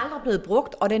til noget. Den er aldrig blevet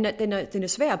brugt, og den er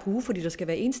svær at bruge, fordi der skal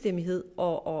være enstemmighed,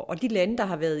 og de lande, der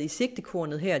har været i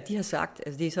sigtekornet her, de har sagt,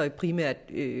 altså det er så primært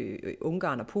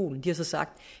Ungarn og Polen, de har så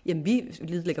sagt, jamen vi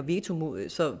lægger veto mod,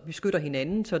 så vi beskytter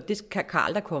hinanden, så det kan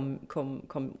aldrig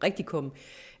komme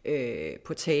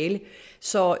på tale.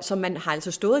 Så man har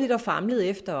altså stået lidt og famlet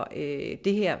efter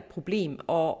det her problem,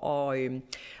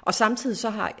 og samtidig så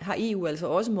har EU altså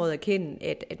også måttet erkende,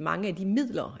 at mange af de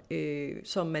midler,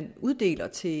 som man uddeler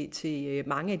til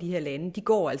mange af de her lande, de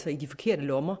går altså i de forkerte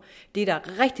lommer. Det er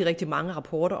der rigtig, rigtig mange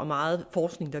rapporter og meget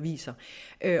forskning, der viser.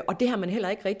 Og det har man heller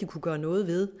ikke rigtig kunne gøre noget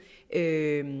ved.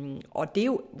 Og det er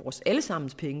jo vores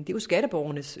allesammens penge, det er jo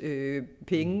skatteborgernes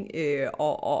penge,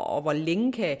 og hvor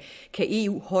længe kan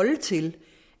EU holde til,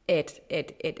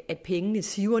 at pengene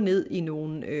siver ned i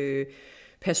nogle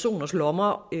personers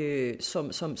lommer,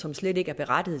 som slet ikke er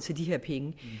berettiget til de her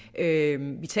penge.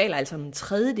 Vi taler altså om en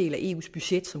tredjedel af EU's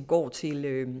budget, som går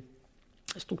til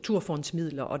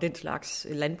strukturfondsmidler og den slags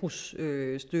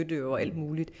landbrugsstøtte og alt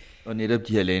muligt. Og netop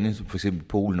de her lande, som for eksempel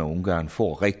Polen og Ungarn,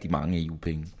 får rigtig mange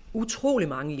EU-penge. Utrolig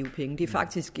mange EU-penge. Det er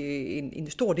faktisk en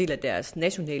stor del af deres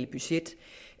nationale budget.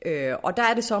 Og der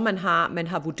er det så, man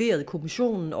har vurderet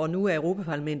kommissionen, og nu er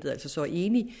Europaparlamentet altså så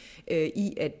enige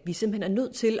i, at vi simpelthen er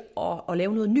nødt til at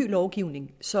lave noget ny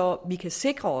lovgivning, så vi kan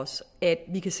sikre os, at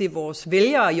vi kan se vores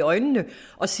vælgere i øjnene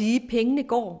og sige, at pengene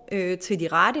går til de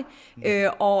rette,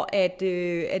 og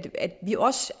at vi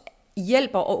også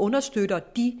hjælper og understøtter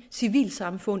de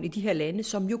civilsamfund i de her lande,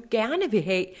 som jo gerne vil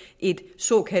have et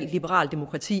såkaldt liberalt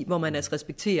demokrati, hvor man altså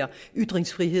respekterer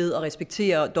ytringsfrihed og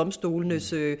respekterer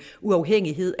domstolenes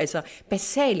uafhængighed, altså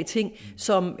basale ting,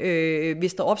 som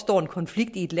hvis der opstår en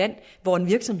konflikt i et land, hvor en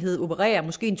virksomhed opererer,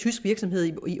 måske en tysk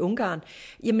virksomhed i Ungarn,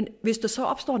 jamen hvis der så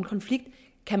opstår en konflikt,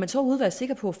 kan man så overhovedet være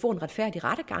sikker på at få en retfærdig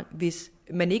rettergang, hvis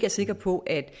man ikke er sikker på,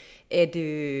 at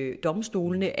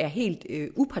domstolene er helt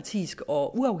upartisk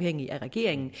og uafhængige af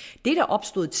regeringen. Det er der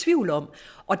opstået tvivl om,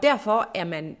 og derfor er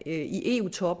man i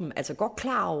EU-toppen altså godt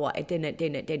klar over, at den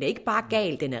er ikke bare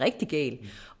gal, den er rigtig gal.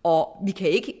 Og vi kan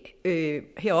ikke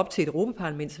herop til et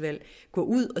Europaparlamentsvalg gå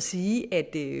ud og sige,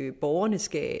 at borgerne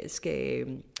skal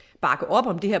bakke op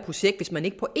om det her projekt, hvis man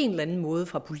ikke på en eller anden måde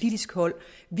fra politisk hold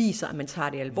viser, at man tager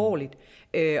det alvorligt,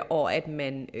 og at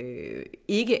man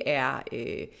ikke er,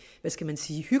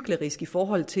 hyklerisk i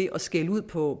forhold til at skælde ud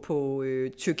på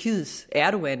Tyrkiets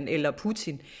Erdogan eller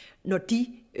Putin, når de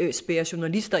spærrer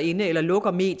journalister inde eller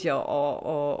lukker medier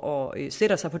og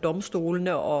sætter sig på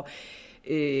domstolene og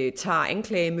tager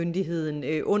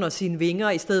anklagemyndigheden under sine vinger,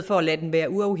 i stedet for at lade den være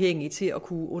uafhængig til at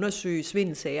kunne undersøge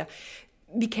svindelsager.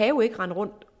 Vi kan jo ikke rende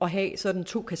rundt og have sådan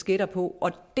 2 kasketter på,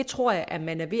 og det tror jeg, at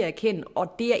man er ved at erkende,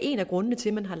 og det er en af grundene til,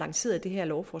 at man har lanceret det her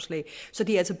lovforslag. Så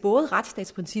det er altså både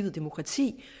retsstatsprincippet,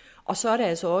 demokrati, og så er der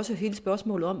altså også hele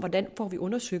spørgsmålet om, hvordan får vi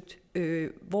undersøgt,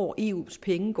 hvor EU's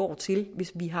penge går til,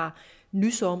 hvis vi har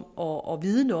nys om og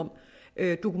viden om,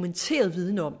 dokumenteret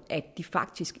viden om, at de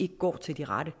faktisk ikke går til de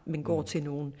rette, men går til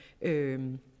nogle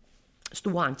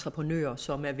store entreprenører,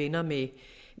 som er venner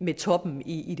med toppen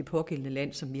i det pågældende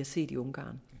land, som vi har set i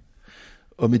Ungarn.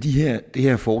 Og med det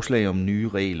her forslag om nye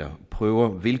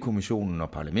regler, vil kommissionen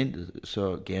og parlamentet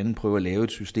så gerne prøve at lave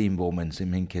et system, hvor man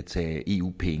simpelthen kan tage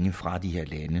EU-penge fra de her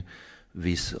lande,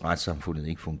 hvis retssamfundet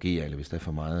ikke fungerer, eller hvis der er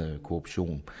for meget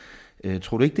korruption.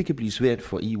 Tror du ikke, det kan blive svært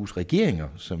for EU's regeringer,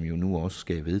 som jo nu også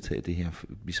skal vedtage det her,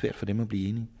 blive svært for dem at blive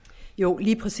enige? Jo,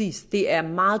 lige præcis. Det er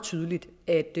meget tydeligt,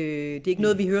 at det er ikke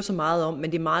noget, vi hører så meget om,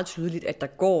 men det er meget tydeligt, at der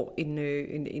går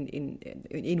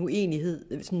en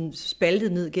uenighed, sådan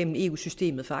spaltet ned gennem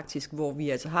EU-systemet faktisk, hvor vi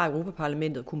altså har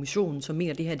Europaparlamentet og kommissionen, som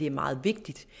mener, at det her det er meget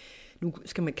vigtigt. Nu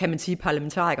kan man sige, at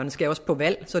parlamentarikerne skal også på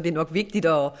valg, så det er nok vigtigt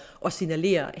at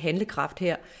signalere handlekraft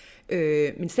her.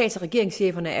 Men stats- og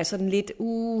regeringscheferne er sådan lidt,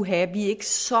 vi er ikke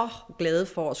så glade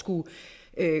for at skulle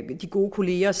de gode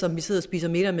kolleger, som vi sidder og spiser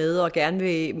middag med, og gerne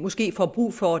vil måske få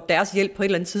brug for deres hjælp på et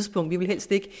eller andet tidspunkt. Vi vil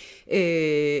helst ikke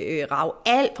rage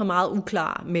alt for meget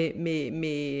uklar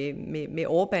med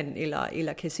Orbán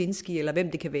eller Kaczynski, eller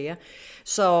hvem det kan være.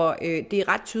 Så det er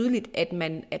ret tydeligt,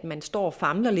 at man står og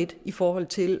famler lidt i forhold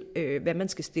til, hvad man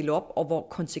skal stille op, og hvor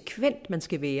konsekvent man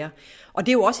skal være. Og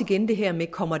det er jo også igen det her med,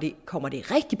 kommer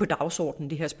det rigtigt på dagsordenen,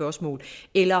 det her spørgsmål,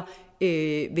 eller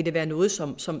vil det være noget,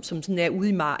 som sådan er ude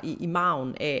i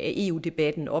margen af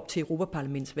EU-debatten op til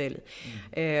Europaparlamentsvalget.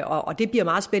 Og det bliver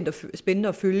meget spændende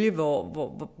at følge,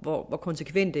 hvor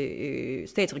konsekvente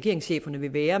stats- og regeringscheferne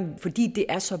vil være, fordi det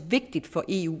er så vigtigt for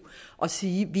EU at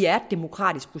sige, at vi er et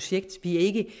demokratisk projekt, vi er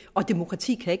ikke, og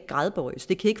demokrati kan ikke gradbøjes,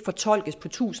 det kan ikke fortolkes på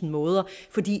 1000 måder,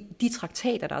 fordi de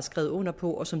traktater, der er skrevet under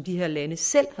på, og som de her lande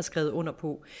selv har skrevet under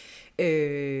på,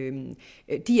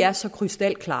 de er så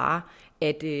krystalklare,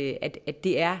 at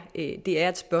det er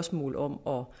et spørgsmål om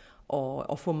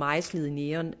at få mejslet i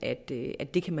næren,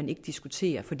 at det kan man ikke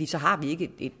diskutere, fordi så har vi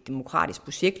ikke et demokratisk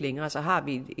projekt længere, så har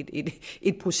vi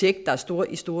et projekt, der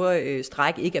i store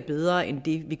stræk ikke er bedre end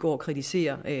det, vi går og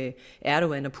kritiserer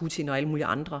Erdogan og Putin og alle mulige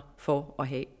andre for at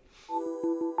have.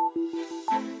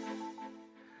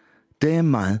 Der er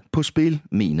meget på spil,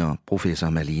 mener professor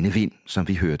Marlene Wind, som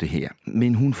vi hørte her.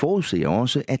 Men hun forudser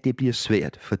også, at det bliver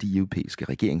svært for de europæiske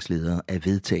regeringsledere at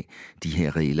vedtage de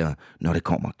her regler, når det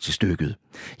kommer til stykket.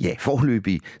 Ja,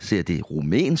 foreløbig ser det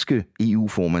rumænske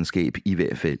EU-formandskab i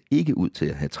hvert fald ikke ud til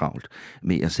at have travlt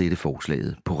med at sætte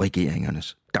forslaget på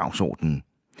regeringernes dagsorden.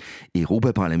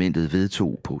 Europaparlamentet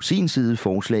vedtog på sin side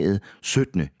forslaget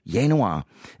 17. januar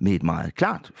med et meget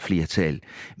klart flertal,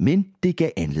 men det gav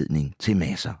anledning til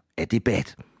masser af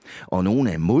debat. Og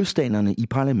nogle af modstanderne i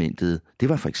parlamentet, det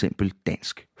var for eksempel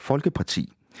Dansk Folkeparti.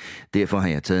 Derfor har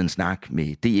jeg taget en snak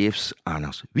med DF's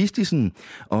Anders Vistisen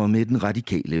og med den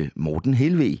radikale Morten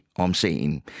Helveg om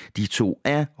sagen. De to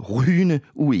er rygende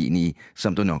uenige,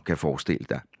 som du nok kan forestille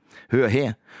dig. Hør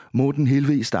her, Morten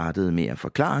Helveg startede med at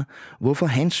forklare, hvorfor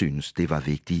han synes, det var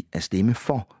vigtigt at stemme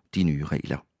for de nye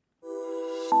regler.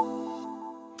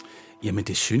 Jamen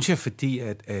det synes jeg, fordi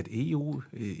at EU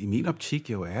i min optik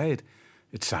jo er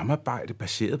et samarbejde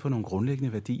baseret på nogle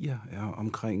grundlæggende værdier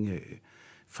omkring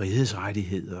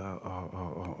frihedsrettigheder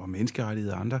og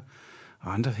menneskerettigheder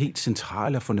og andre helt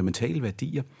centrale og fundamentale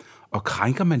værdier. Og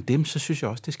krænker man dem, så synes jeg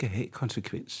også, det skal have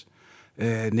konsekvens.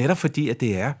 Netop fordi, at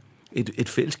det er et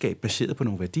fællesskab baseret på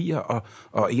nogle værdier,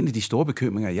 og en af de store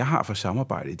bekymringer, jeg har for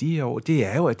samarbejdet i de her år, det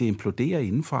er jo, at det imploderer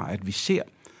indenfra, at vi ser,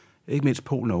 ikke mindst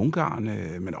Polen og Ungarn,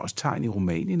 men også tegn i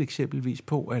Rumænien eksempelvis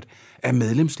på, at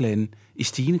medlemslande i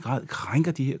stigende grad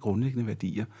krænker de her grundlæggende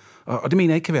værdier. Og det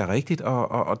mener jeg ikke kan være rigtigt,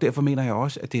 og derfor mener jeg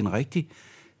også, at det er en rigtig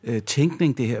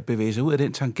tænkning, det her bevæger sig ud af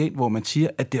den tangent, hvor man siger,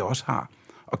 at det også har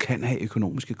og kan have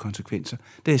økonomiske konsekvenser.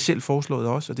 Det har jeg selv foreslået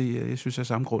også, og det, jeg synes af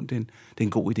samme grund, det er en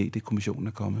god idé, det kommissionen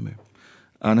er kommet med.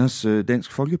 Anders,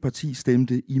 Dansk Folkeparti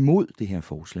stemte imod det her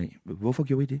forslag. Hvorfor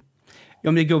gjorde I det?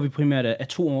 Jo, men det gjorde vi primært af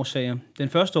to årsager. Den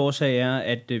første årsag er,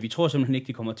 at vi tror simpelthen ikke,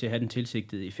 det kommer til at have den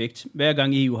tilsigtede effekt. Hver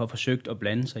gang EU har forsøgt at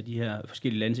blande sig i de her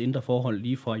forskellige landes indre forhold,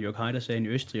 lige fra Jörg Haider-sagen i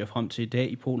Østrig og frem til i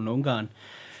dag i Polen og Ungarn,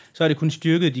 så er det kun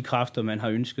styrket de kræfter, man har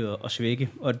ønsket at svække.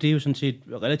 Og det er jo sådan set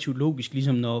relativt logisk,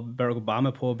 ligesom når Barack Obama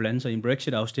prøver at blande sig i en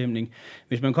Brexit-afstemning.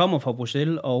 Hvis man kommer fra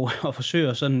Bruxelles og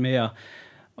forsøger sådan med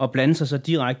at blande sig så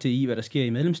direkte i, hvad der sker i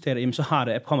medlemsstater, jamen så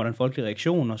kommer der en folkelig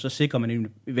reaktion, og så sikrer man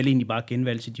vel egentlig bare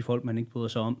genvalg til de folk, man ikke bryder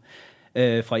sig om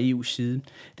fra EU's side.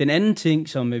 Den anden ting,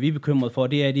 som vi er bekymret for,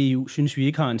 det er, at EU synes, vi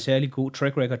ikke har en særlig god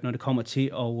track record, når det kommer til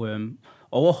at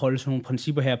overholde sådan nogle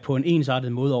principper her på en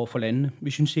ensartet måde over for landene.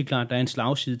 Vi synes helt klart, at der er en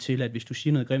slagside til, at hvis du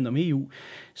siger noget grimt om EU,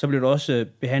 så bliver du også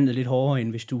behandlet lidt hårdere, end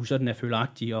hvis du sådan er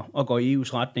følagtig og går i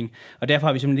EU's retning. Og derfor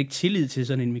har vi simpelthen ikke tillid til, at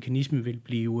sådan en mekanisme vil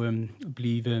blive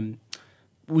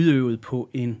udøvet på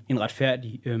en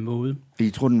retfærdig måde. I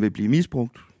tror, den vil blive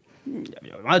misbrugt? Det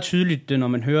er meget tydeligt, når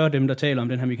man hører dem, der taler om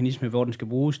den her mekanisme, hvor den skal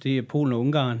bruges. Det er Polen og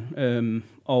Ungarn.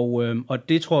 Og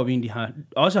det tror vi egentlig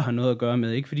også har noget at gøre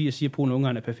med. Ikke fordi jeg siger, at Polen og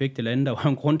Ungarn er perfekte lande. Der var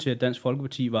en grund til, at Dansk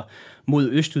Folkeparti var mod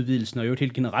østudvidelsen, og jo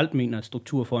helt generelt mener, at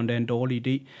strukturfonden er en dårlig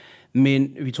idé.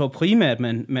 Men vi tror primært,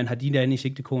 at man har de lande i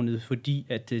sigtekornet, fordi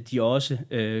at de også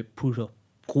putter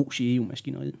grus i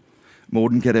EU-maskineriet.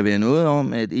 Morten, kan der være noget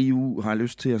om, at EU har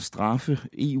lyst til at straffe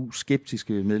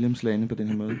EU-skeptiske medlemslande på den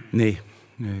her måde? Nej,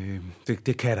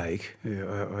 det kan der ikke.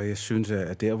 Og jeg synes,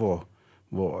 at der,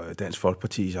 hvor Dansk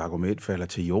Folkepartis argument falder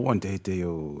til jorden, det er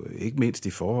jo ikke mindst i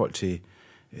forhold til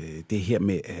det her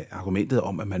med argumentet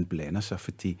om, at man blander sig.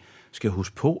 Fordi skal jeg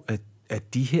huske på,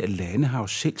 at de her lande har jo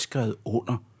selv skrevet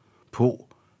under på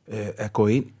at gå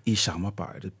ind i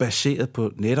samarbejdet, baseret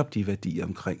på netop de værdier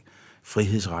omkring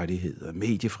frihedsrettigheder,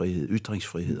 mediefrihed,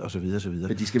 ytringsfrihed osv. osv.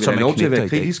 Men de skal vel have lov til at være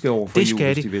kritiske over for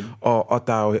EU, hvis de vil. Og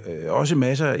der er jo også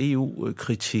masser af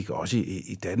EU-kritik, også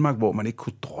i Danmark, hvor man ikke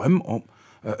kunne drømme om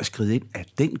at skride ind af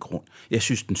den grund. Jeg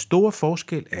synes, den store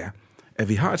forskel er, at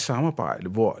vi har et samarbejde,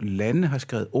 hvor landene har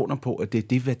skrevet under på, at det er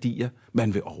de værdier,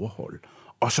 man vil overholde.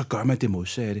 Og så gør man det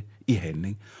modsatte i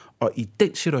handling. Og i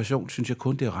den situation synes jeg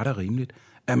kun, det er ret og rimeligt,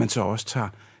 at man så også tager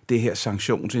det her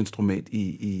sanktionsinstrument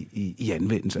i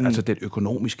anvendelse, altså den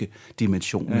økonomiske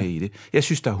dimension med i det. Jeg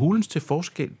synes, der er hulens til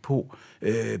forskel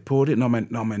på det,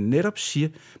 når man netop siger,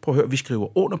 prøv at høre, vi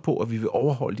skriver under på, at vi vil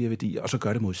overholde de her værdier, og så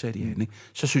gør det modsatte i handling,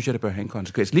 så synes jeg, det bør have en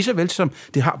konsekvens. Lige så vel som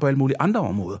det har på alle mulige andre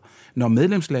områder. Når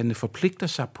medlemslandene forpligter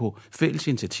sig på fælles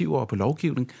initiativer og på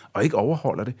lovgivning, og ikke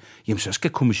overholder det, jamen så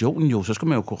skal kommissionen jo, så skal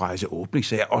man jo kunne rejse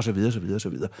åbningssager, osv.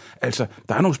 osv. Altså,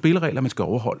 der er nogle spilleregler, man skal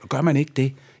overholde, og gør man ikke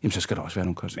det, jamen så skal der også være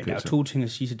nogle konsekvenser. Men der er 2 ting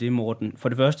at sige til det, Morten. For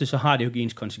det første, så har det jo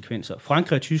ens konsekvenser.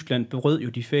 Frankrig og Tyskland berød jo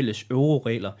de fælles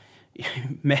euroregler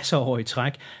masser af år i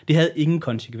træk. Det havde ingen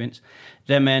konsekvens.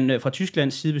 Da man fra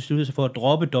Tysklands side besluttede sig for at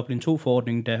droppe Dublin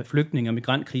II-forordningen, da flygtninge- og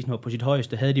migrantkrisen var på sit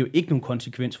højeste, havde det jo ikke nogen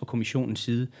konsekvens fra kommissionens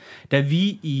side. Da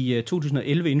vi i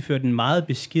 2011 indførte en meget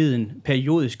beskeden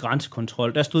periodisk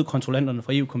grænsekontrol, der stod kontrollanterne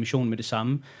fra EU-kommissionen med det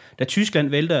samme. Da Tyskland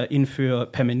valgte at indføre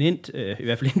permanent, i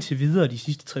hvert fald indtil videre de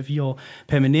sidste 3-4 år,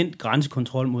 permanent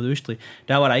grænsekontrol mod Østrig,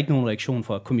 der var der ikke nogen reaktion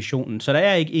fra kommissionen. Så der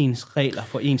er ikke ens regler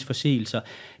for ens forseelser.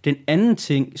 Den anden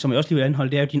ting, som jeg også lige vil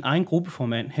anholde, det er jo din egen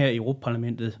gruppeformand her i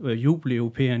Europaparlamentet,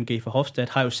 jubel-europæeren Guy Verhofstadt,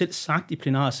 har jo selv sagt i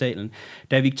plenarsalen,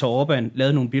 da Viktor Orbán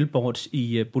lavede nogle billboards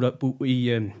i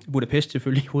Budapest,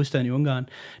 selvfølgelig hovedstaden i Ungarn,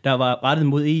 der var rettet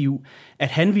mod EU, at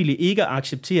han ville ikke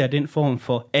acceptere den form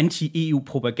for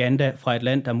anti-EU-propaganda fra et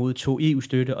land, der modtog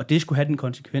EU-støtte, og det skulle have den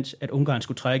konsekvens, at Ungarn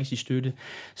skulle trækkes i støtte.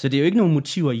 Så det er jo ikke nogen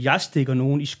motiver, jeg stikker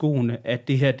nogen i skoene, at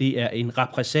det her det er en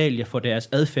repressalie for deres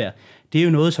adfærd. Det er jo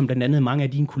noget, som blandt andet mange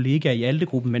af dine kollegaer i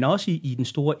ALDE-gruppen, men også i den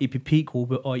store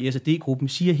EPP-gruppe og i SRD-gruppen,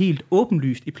 siger helt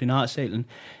åbenlyst i plenarsalen,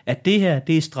 at det her,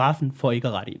 det er straffen for ikke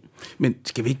at rette ind. Men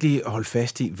skal vi ikke lige holde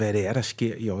fast i, hvad det er, der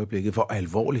sker i øjeblikket, hvor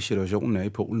alvorlig situationen er i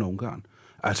Polen og Ungarn?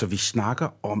 Altså, vi snakker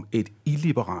om et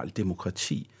illiberalt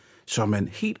demokrati, som man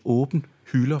helt åbent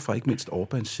hylder fra ikke mindst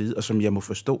Orbáns side, og som jeg må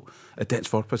forstå, at Dansk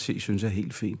Folkeparti synes er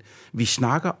helt fint. Vi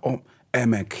snakker om, at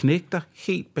man knægter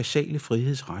helt basale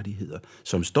frihedsrettigheder,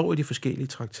 som står i de forskellige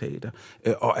traktater,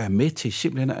 og er med til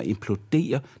simpelthen at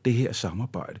implodere det her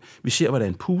samarbejde. Vi ser,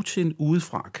 hvordan Putin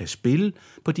udefra kan spille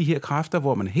på de her kræfter,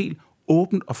 hvor man helt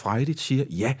åbent og frejdigt siger,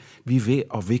 ja, vi vil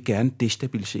og vil gerne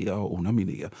destabilisere og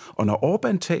underminere. Og når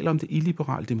Orbán taler om det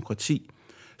illiberale demokrati,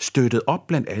 støttet op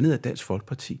blandt andet af Dansk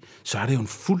Folkeparti, så er det jo en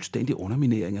fuldstændig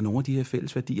underminering af nogle af de her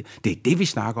fælles værdier. Det er det, vi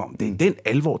snakker om. Det er den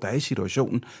alvor, der er i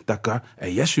situationen, der gør,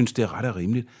 at jeg synes, det er ret og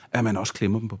rimeligt, at man også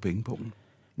klemmer dem på pengepungen.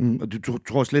 Og du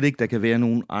tror slet ikke, der kan være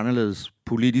nogle anderledes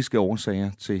politiske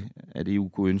årsager til, at EU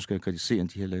kunne ønske at kritisere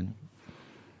de her lande?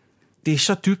 Det er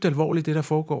så dybt alvorligt, det der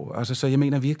foregår. Altså, så jeg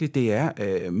mener virkelig, det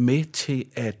er med til,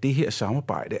 at det her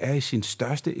samarbejde er i sin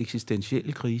største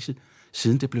eksistentielle krise,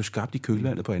 siden det blev skabt i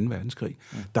kølvandet på 2. verdenskrig.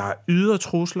 Der er ydre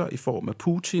trusler i form af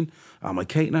Putin,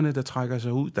 amerikanerne, der trækker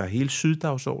sig ud, der er hele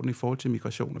syddagsordenen i forhold til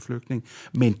migration og flygtning.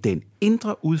 Men den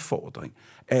indre udfordring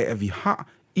er, at vi har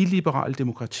illiberale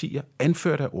demokratier,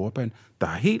 anført af Orbán, der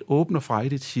er helt åbent og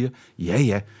frejdigt siger,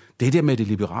 ja, det der med det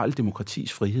liberale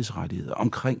demokratis frihedsrettigheder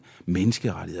omkring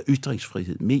menneskerettigheder,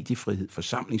 ytringsfrihed, mediefrihed,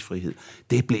 forsamlingsfrihed,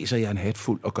 det blæser jeg en hat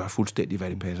fuld og gør fuldstændig, hvad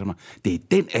det passer mig. Det er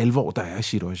den alvor, der er i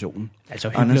situationen. Altså,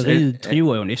 hykleriet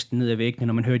driver jo næsten ned ad væggene,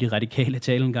 når man hører de radikale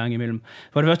tale en gang imellem.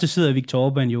 For det første sidder Viktor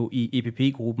Orbán jo i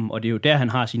EPP-gruppen, og det er jo der, han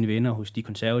har sine venner hos de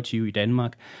konservative i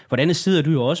Danmark. For det andet sidder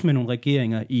du jo også med nogle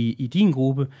regeringer i din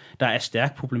gruppe, der er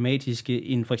stærkt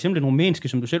problematiske. For eksempel den rumænske,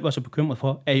 som du selv var så bekymret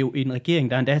for, er jo en regering,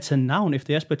 der endda har taget navn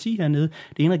efter jeres parti hernede.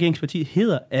 Det ene regeringsparti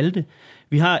hedder ALDE.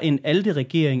 Vi har en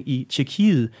ALDE-regering i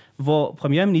Tjekkiet, hvor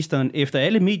premierministeren efter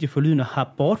alle medieforlydender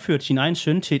har bortført sin egen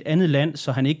søn til et andet land,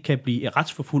 så han ikke kan blive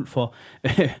retsforfulgt for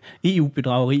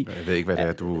EU-bedrageri. Jeg ved ikke, hvad det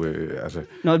er,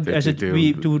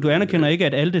 du... Du anerkender ikke,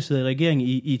 at ALDE sidder i regering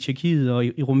i Tjekkiet og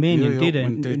i Rumænien. Det er da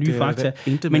en ny fakta.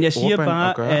 Men jeg siger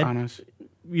bare, at...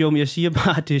 Jo, men jeg siger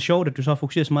bare, at det er sjovt, at du så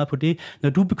fokuserer så meget på det. Når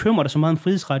du bekymrer dig så meget om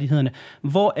frihedsrettighederne,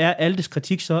 hvor er ALDEs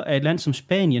kritik så af et land som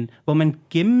Spanien, hvor man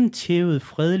gennemtævede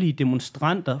fredelige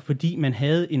demonstranter, fordi man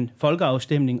havde en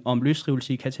folkeafstemning om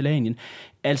løsrivelse i Catalanien?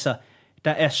 Altså,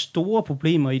 der er store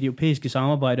problemer i det europæiske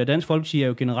samarbejde, og Dansk Folkeparti er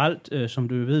jo generelt, som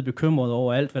du ved, bekymret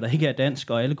over alt, hvad der ikke er dansk,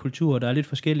 og alle kulturer, der er lidt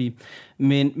forskellige.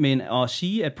 Men at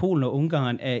sige, at Polen og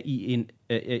Ungarn er i en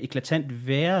eklatant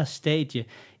værre stadie,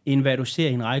 end hvad du ser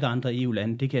i en række andre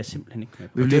EU-lande, det kan jeg simpelthen ikke.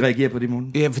 Vil du reagere på det,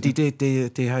 Morten? Ja, fordi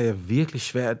det har jeg virkelig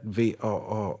svært ved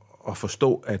at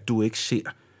forstå, at du ikke ser,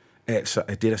 altså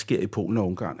at det, der sker i Polen og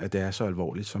Ungarn, at det er så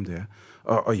alvorligt, som det er.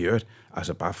 Og i øvrigt,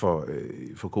 altså bare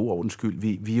for god ordens skyld,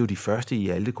 vi er jo de første i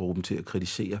ALDE-gruppen til at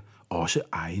kritisere også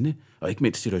egne, og ikke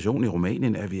mindst situationen i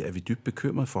Rumænien er vi dybt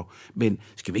bekymret for. Men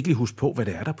skal vi ikke lige huske på, hvad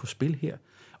det er, der er på spil her?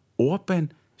 Orbán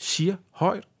siger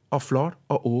højt og flot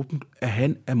og åbent, at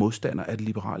han er modstander af det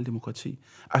liberale demokrati.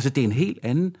 Altså, det er en helt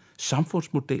anden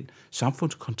samfundsmodel,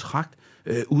 samfundskontrakt,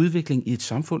 udvikling i et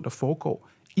samfund, der foregår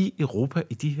i Europa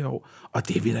i de her år, og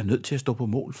det er vi da nødt til at stå på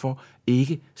mål for,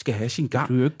 ikke skal have sin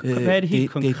gang. Hvad er det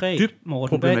helt konkret, det er dybt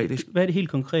problematisk. Hvad er det helt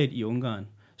konkret i Ungarn,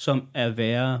 som er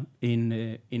værre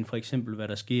end for eksempel, hvad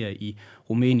der sker i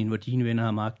Rumænien, hvor dine venner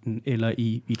har magten, eller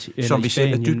i eller som i vi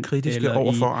Spanien, selv er dybt kritiske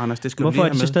overfor, Anders. Det skal hvorfor er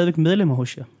de så stadigvæk medlemmer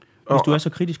hos jer? Hvis du er så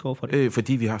kritisk overfor det.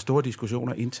 Fordi vi har store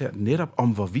diskussioner internt netop om,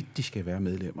 hvorvidt de skal være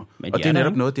medlemmer. Men og det er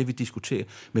netop noget af det, vi diskuterer.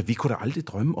 Men vi kunne da aldrig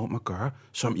drømme om at gøre,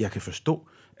 som jeg kan forstå,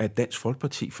 at Dansk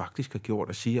Folkeparti faktisk har gjort,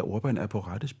 at sige, at Orbán er på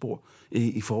rette spor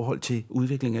i forhold til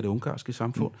udviklingen af det ungarske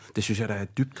samfund. Det synes jeg, der er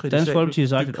dybt kritisk. Dansk Folkeparti har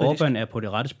sagt, at Orbán er på det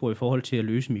rette spor i forhold til at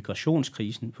løse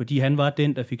migrationskrisen, fordi han var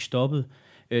den, der fik stoppet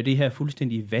det her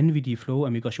fuldstændig vanvittige flow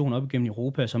af migration op igennem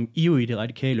Europa, som I jo i det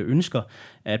radikale ønsker,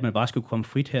 at man bare skal komme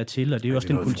frit hertil, og det er jo også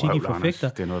den politik, I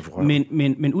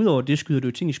forfægter. Men udover det skyder du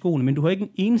jo ting i skoene, men du har ikke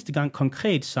en eneste gang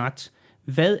konkret sagt,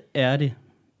 hvad er det,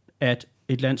 at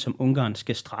et land som Ungarn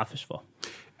skal straffes for?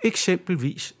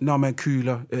 Eksempelvis, når man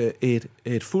kyler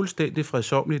et fuldstændig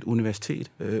fredsommeligt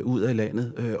universitet ud af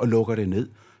landet og lukker det ned,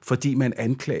 fordi man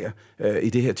anklager i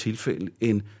det her tilfælde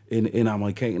en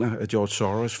amerikaner, George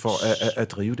Soros, for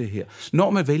at drive det her. Når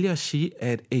man vælger at sige,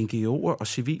 at NGO'er og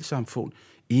civilsamfund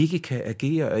ikke kan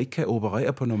agere og ikke kan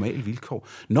operere på normale vilkår.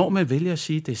 Når man vælger at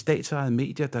sige, at det er statsejede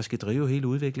medier, der skal drive hele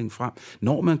udviklingen frem.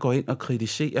 Når man går ind og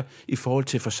kritiserer i forhold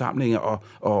til forsamlinger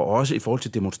og også i forhold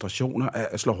til demonstrationer,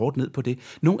 at slå hårdt ned på det.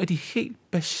 Nogle af de helt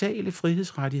basale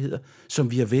frihedsrettigheder,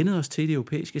 som vi har vendet os til i det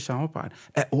europæiske samarbejde,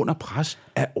 er under pres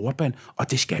af Orbán,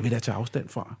 og det skal vi da tage afstand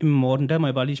fra. Morten, der må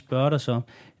jeg bare lige spørge dig så.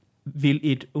 Vil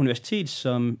et universitet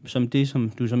som det, som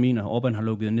du så mener, Orbán har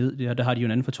lukket ned, der har de jo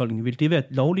en anden fortolkning, vil det være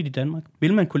lovligt i Danmark?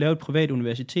 Vil man kunne lave et privat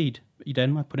universitet i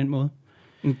Danmark på den måde?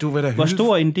 Hvor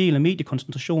stor en del af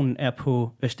mediekoncentrationen er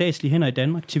på statslige hænder i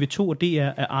Danmark? TV2 og DR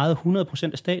er ejet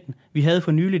 100% af staten. Vi havde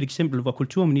for nylig et eksempel, hvor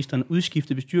kulturministeren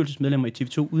udskiftede bestyrelsesmedlemmer i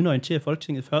TV2 uden at orientere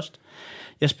Folketinget først.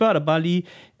 Jeg spørger dig bare lige,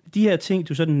 de her ting,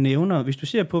 du sådan nævner, hvis du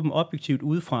ser på dem objektivt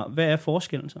udefra, hvad er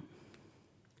forskellen så?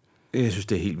 Jeg synes,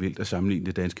 det er helt vildt at sammenligne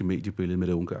det danske mediebillede med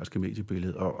det ungarske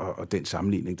mediebillede, og den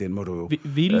sammenligning, den må du jo...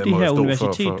 Vil det her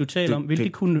universitet, du taler om, vil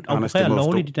det kunne operere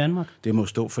lovligt i Danmark? Det må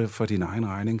stå for din egen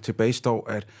regning. Tilbage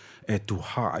står, at du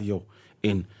har jo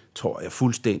en, tror jeg,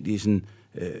 fuldstændig sådan...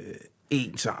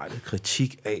 ensartet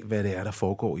kritik af, hvad det er, der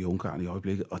foregår i Ungarn i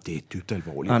øjeblikket, og det er dybt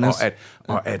alvorligt. Anders,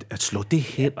 og at slå det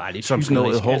hen som sådan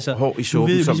noget hår i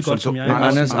suppen.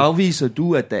 Anders, afviser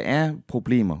du, at der er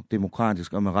problemer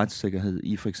demokratisk og med retssikkerhed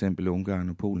i for eksempel Ungarn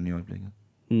og Polen i øjeblikket?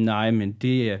 Nej, men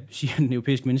det siger den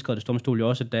europæiske menneskerettighedsdomstol jo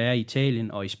også, at der er i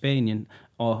Italien og i Spanien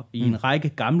og i en række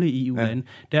gamle EU-lande.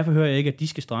 Ja. Derfor hører jeg ikke, at de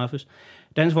skal straffes.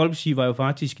 Dansk Folkeparti var jo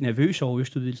faktisk nervøs over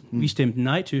østudvidelsen. Vi stemte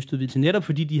nej til østudvidelsen, netop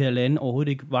fordi de her lande overhovedet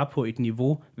ikke var på et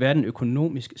niveau, hverken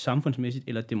økonomisk, samfundsmæssigt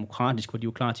eller demokratisk, hvor de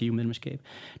var klar til EU-medlemskab.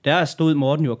 Der stod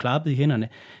Morten jo og klappede i hænderne,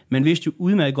 men vidste jo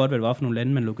udmærket godt, hvad det var for nogle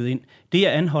lande, man lukkede ind. Det,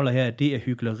 jeg anholder her, det er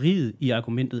hykleriet i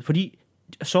argumentet, fordi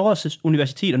Soros'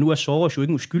 universitet, og nu er Soros jo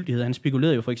ikke en uskyldighed, han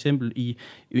spekulerede jo for eksempel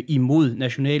imod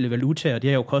nationale valutaer, det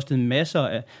har jo kostet masser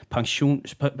af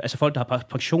folk, der har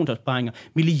pensionsopsparinger,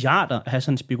 milliarder at have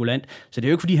sådan en spekulant, så det er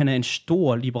jo ikke, fordi han er en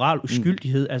stor liberal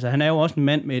uskyldighed, altså han er jo også en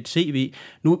mand med et CV,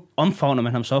 nu omfavner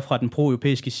man ham så fra den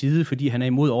pro-europæiske side, fordi han er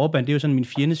imod Orbán, det er jo sådan, min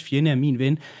fjendes fjende er min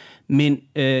ven, men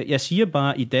jeg siger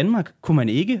bare, i Danmark kunne man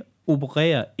ikke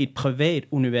operere et privat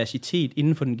universitet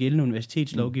inden for den gældende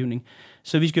universitetslovgivning.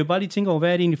 Så vi skal jo bare lige tænke over, hvad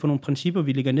er det egentlig for nogle principper,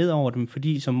 vi lægger ned over dem,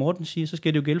 fordi som Morten siger, så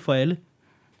skal det jo gælde for alle.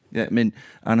 Ja, men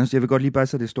Anders, jeg vil godt lige bare,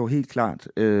 så det står helt klart,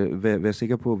 være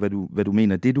sikker på, hvad du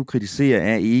mener. Det, du kritiserer,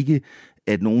 er ikke,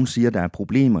 at nogen siger, at der er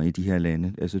problemer i de her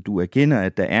lande. Altså, du erkender,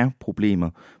 at der er problemer,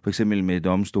 for eksempel med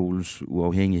domstolens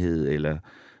uafhængighed, eller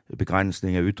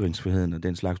begrænsning af ytringsfriheden og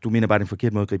den slags. Du mener bare, det er en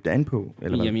forkert måde at gribe det an på?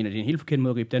 Eller hvad? Jeg mener, det er en helt forkert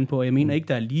måde at gribe det an på, og jeg mener ikke,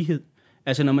 der er lighed.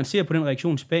 Altså, når man ser på den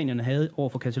reaktion, spanierne havde over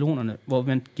for katalonerne, hvor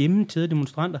man gennemtædede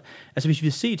demonstranter. Altså, hvis vi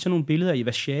havde set sådan nogle billeder i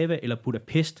Warszawa eller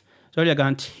Budapest, så vil jeg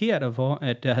garantere dig for,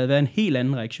 at der havde været en helt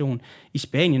anden reaktion. I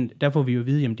Spanien, der får vi jo at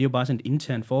vide, at det er jo bare sådan et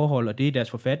internt forhold, og det er deres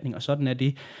forfatning, og sådan er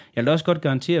det. Jeg vil også godt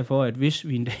garantere for, at hvis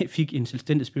vi en dag fik en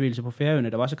selvstændighedsbevægelse på Færøerne,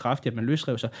 der var så kraftig, at man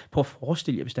løsrev sig, på at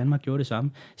forestille jer, hvis Danmark gjorde det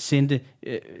samme, sendte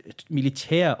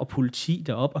militær og politi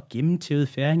derop og gennemtævede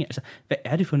færinger. Altså, hvad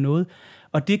er det for noget?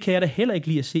 Og det kan jeg da heller ikke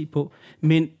lide at se på.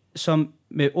 Men som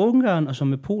med Ungarn og som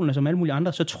med Polen og som alle mulige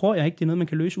andre, så tror jeg ikke, det er noget, man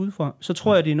kan løse udefra. Så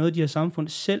tror jeg, det er noget, de her samfund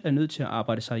selv er nødt til at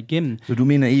arbejde sig igennem. Så du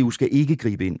mener, at EU skal ikke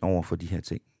gribe ind over for de her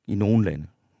ting i nogen lande?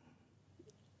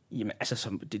 Jamen, altså,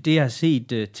 som det jeg har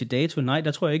set til dato, nej,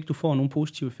 der tror jeg ikke, du får nogen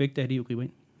positiv effekt af, at EU griber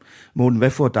ind. Morten, hvad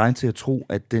får dig til at tro,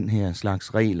 at den her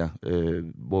slags regler,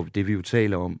 hvor det vi jo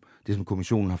taler om, det som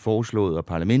kommissionen har foreslået, og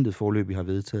parlamentet foreløbig har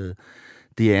vedtaget,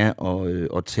 det er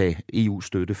at tage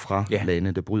EU-støtte fra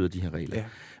lande, der bryder de her regler. Ja.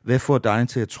 Hvad får dig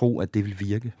til at tro, at det vil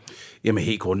virke? Jamen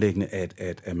helt grundlæggende,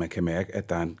 at man kan mærke, at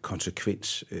der er en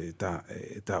konsekvens,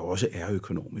 der også er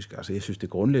økonomisk. Altså jeg synes, det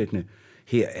grundlæggende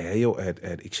her er jo,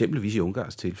 at eksempelvis i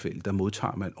Ungarns tilfælde, der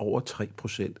modtager man over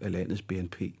 3% af landets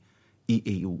BNP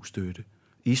i EU-støtte,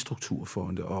 i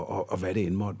strukturfonde og hvad det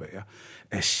end måtte være.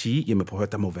 At sige, jamen prøv at høre,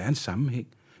 der må være en sammenhæng.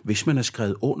 Hvis man har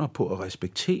skrevet under på at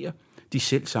respektere de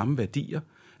selv samme værdier,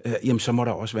 jamen så må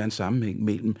der også være en sammenhæng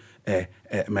mellem,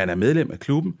 at man er medlem af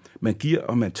klubben, man giver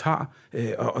og man tager,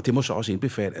 og det må så også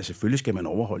indbefatte, at selvfølgelig skal man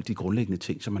overholde de grundlæggende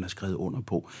ting, som man har skrevet under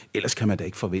på. Ellers kan man da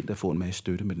ikke forvente at få en masse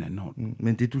støtte med den anden hånd.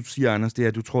 Men det du siger, Anders, det er,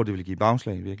 at du tror, det vil give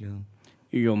bagslag i virkeligheden.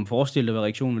 Jo, men forestil dig, hvad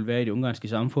reaktionen vil være i det ungarske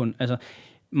samfund. Altså,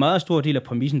 meget stor del af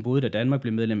præmissen, både da Danmark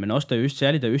blev medlem, men også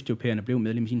særligt da østeuropæerne blev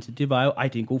medlem i sin tid, det var jo,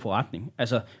 det er en god forretning.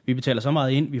 Altså, vi betaler så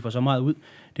meget ind, vi får så meget ud.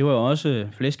 Det var jo også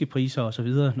flæskepriser og så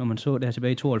videre, når man så det her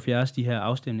tilbage i 72, de her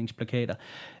afstemningsplakater.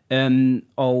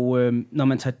 Når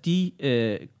man tager de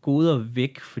goder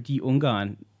væk, fordi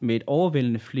Ungarn med et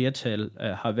overvældende flertal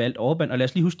har valgt Orbán, og lad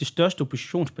os lige huske, det største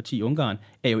oppositionsparti i Ungarn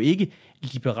er jo ikke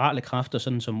liberale kræfter,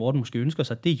 sådan som Morten måske ønsker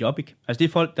sig, det er Jobbik. Altså det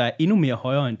er folk, der er endnu mere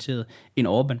højreorienteret end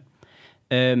Orbán.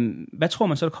 Hvad tror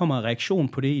man så, der kommer af reaktion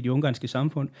på det i de ungarske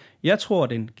samfund? Jeg tror, at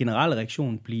den generelle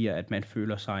reaktion bliver, at man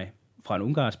føler sig fra en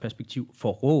ungarsk perspektiv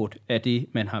forrådt af det,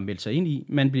 man har meldt sig ind i.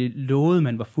 Man blev lovet,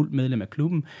 man var fuldt medlem af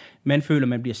klubben. Man føler,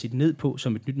 man bliver set ned på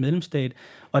som et nyt medlemsstat.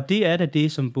 Og det er da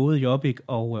det, som både Jobbik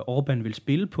og Orbán vil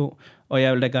spille på. Og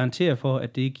jeg vil da garantere for,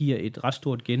 at det giver et ret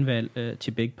stort genvalg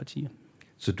til begge partier.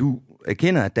 Så du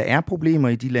erkender, at der er problemer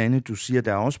i de lande. Du siger, at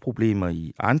der er også problemer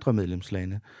i andre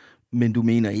medlemslande. Men du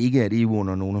mener ikke, at EU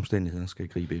under nogen omstændigheder skal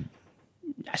gribe ind?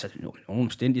 Altså, nogle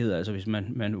omstændigheder. Altså, hvis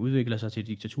man udvikler sig til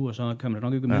diktatur, så kan man da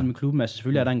nok ikke med klubben. Altså,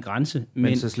 selvfølgelig er der en grænse.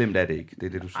 Men så slemt er det ikke, det er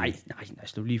det, du siger? Nej,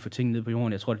 altså, du lige får tingene ned på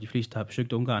jorden. Jeg tror, at de fleste, der har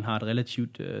besøgt Ungarn, har et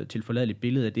relativt tilforladeligt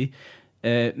billede af det.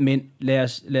 Men lad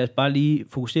os bare lige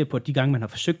fokusere på, at de gange, man har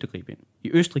forsøgt at gribe ind. I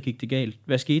Østrig gik det galt.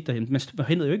 Hvad skete der? Man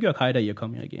forhindrede jo ikke Jörg Haider i at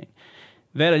komme i regering.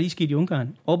 Hvad er der lige sket i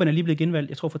Ungarn? Orbán er lige blevet genvalgt,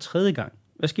 jeg tror for 3. gang.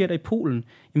 Hvad sker der i Polen?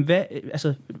 Jamen,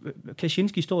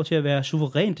 Kaczynski står til at være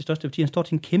suverænt det største parti. Han står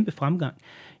til en kæmpe fremgang.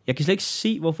 Jeg kan slet ikke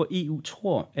se, hvorfor EU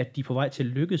tror, at de er på vej til at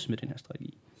lykkes med den her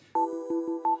strategi.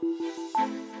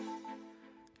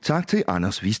 Tak til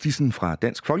Anders Vistisen fra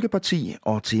Dansk Folkeparti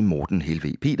og til Morten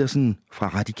Helveg Petersen fra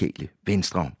Radikale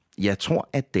Venstre. Jeg tror,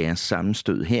 at deres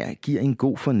sammenstød her giver en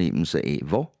god fornemmelse af,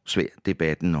 hvor svær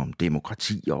debatten om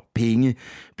demokrati og penge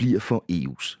bliver for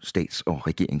EU's stats- og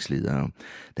regeringsledere.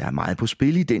 Der er meget på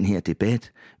spil i den her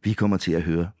debat. Vi kommer til at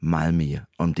høre meget mere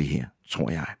om det her, tror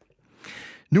jeg.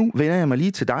 Nu vender jeg mig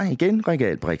lige til dig igen, Rikke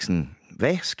Albrechtsen.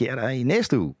 Hvad sker der i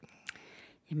næste uge?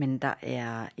 Jamen, der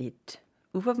er et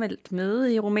uformelt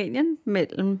møde i Rumænien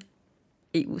mellem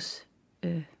EU's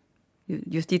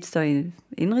justits- og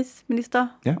indrigsminister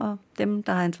og dem,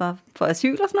 der har ansvar for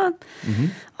asyl og sådan noget. Mm-hmm.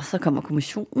 Og så kommer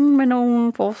kommissionen med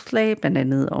nogle forslag, blandt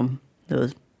andet om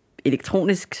noget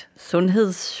elektronisk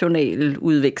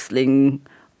sundhedsjournaludveksling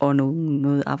og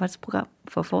noget arbejdsprogram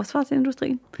for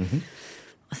forsvarsindustrien. Mm-hmm.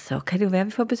 Og så kan det jo være, at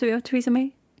vi får besøg af Theresa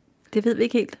May. Det ved vi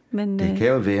ikke helt. Men, det kan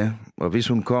jo være. Og hvis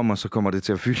hun kommer, så kommer det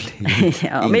til at fylde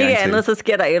ja, om ikke andet, så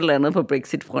sker der et eller andet på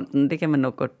Brexit-fronten. Det kan man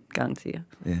nok godt garantere.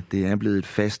 Ja, det er blevet et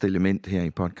fast element her i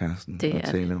podcasten at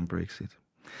tale om Brexit.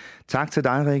 Tak til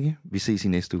dig, Rikke. Vi ses i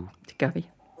næste uge. Det gør vi.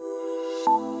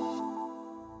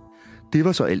 Det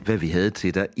var så alt, hvad vi havde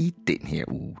til dig i den her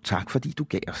uge. Tak fordi du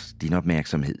gav os din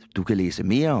opmærksomhed. Du kan læse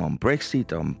mere om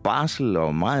Brexit, om barsel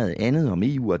og meget andet om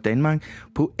EU og Danmark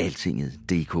på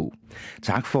altinget.dk.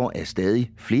 Tak for, at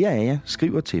stadig flere af jer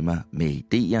skriver til mig med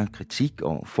idéer, kritik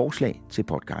og forslag til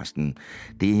podcasten.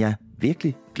 Det er jeg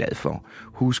virkelig glad for.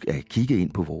 Husk at kigge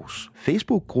ind på vores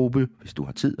Facebook-gruppe, hvis du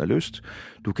har tid og lyst.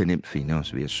 Du kan nemt finde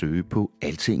os ved at søge på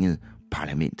Altinget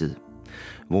Parlamentet.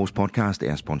 Vores podcast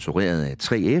er sponsoreret af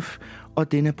 3F,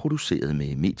 og den er produceret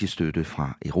med mediestøtte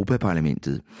fra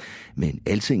Europaparlamentet. Men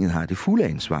Altinget har det fulde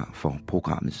ansvar for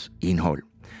programmets indhold.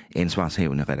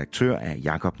 Ansvarshavende redaktør er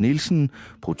Jakob Nielsen,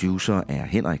 producer er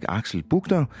Henrik Axel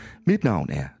Bugter, mit navn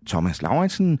er Thomas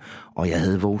Lauritsen, og jeg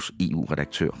havde vores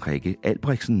EU-redaktør Rikke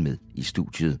Albrechtsen med i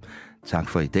studiet. Tak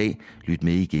for i dag. Lyt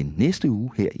med igen næste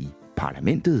uge her i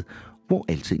Parlamentet, hvor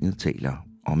Altinget taler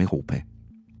om Europa.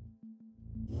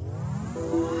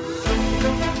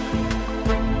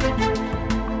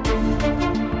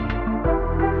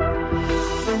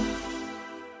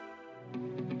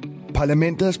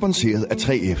 Parlamentet er sponsoreret af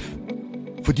 3F,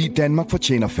 fordi Danmark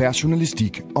fortjener fair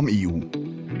journalistik om EU.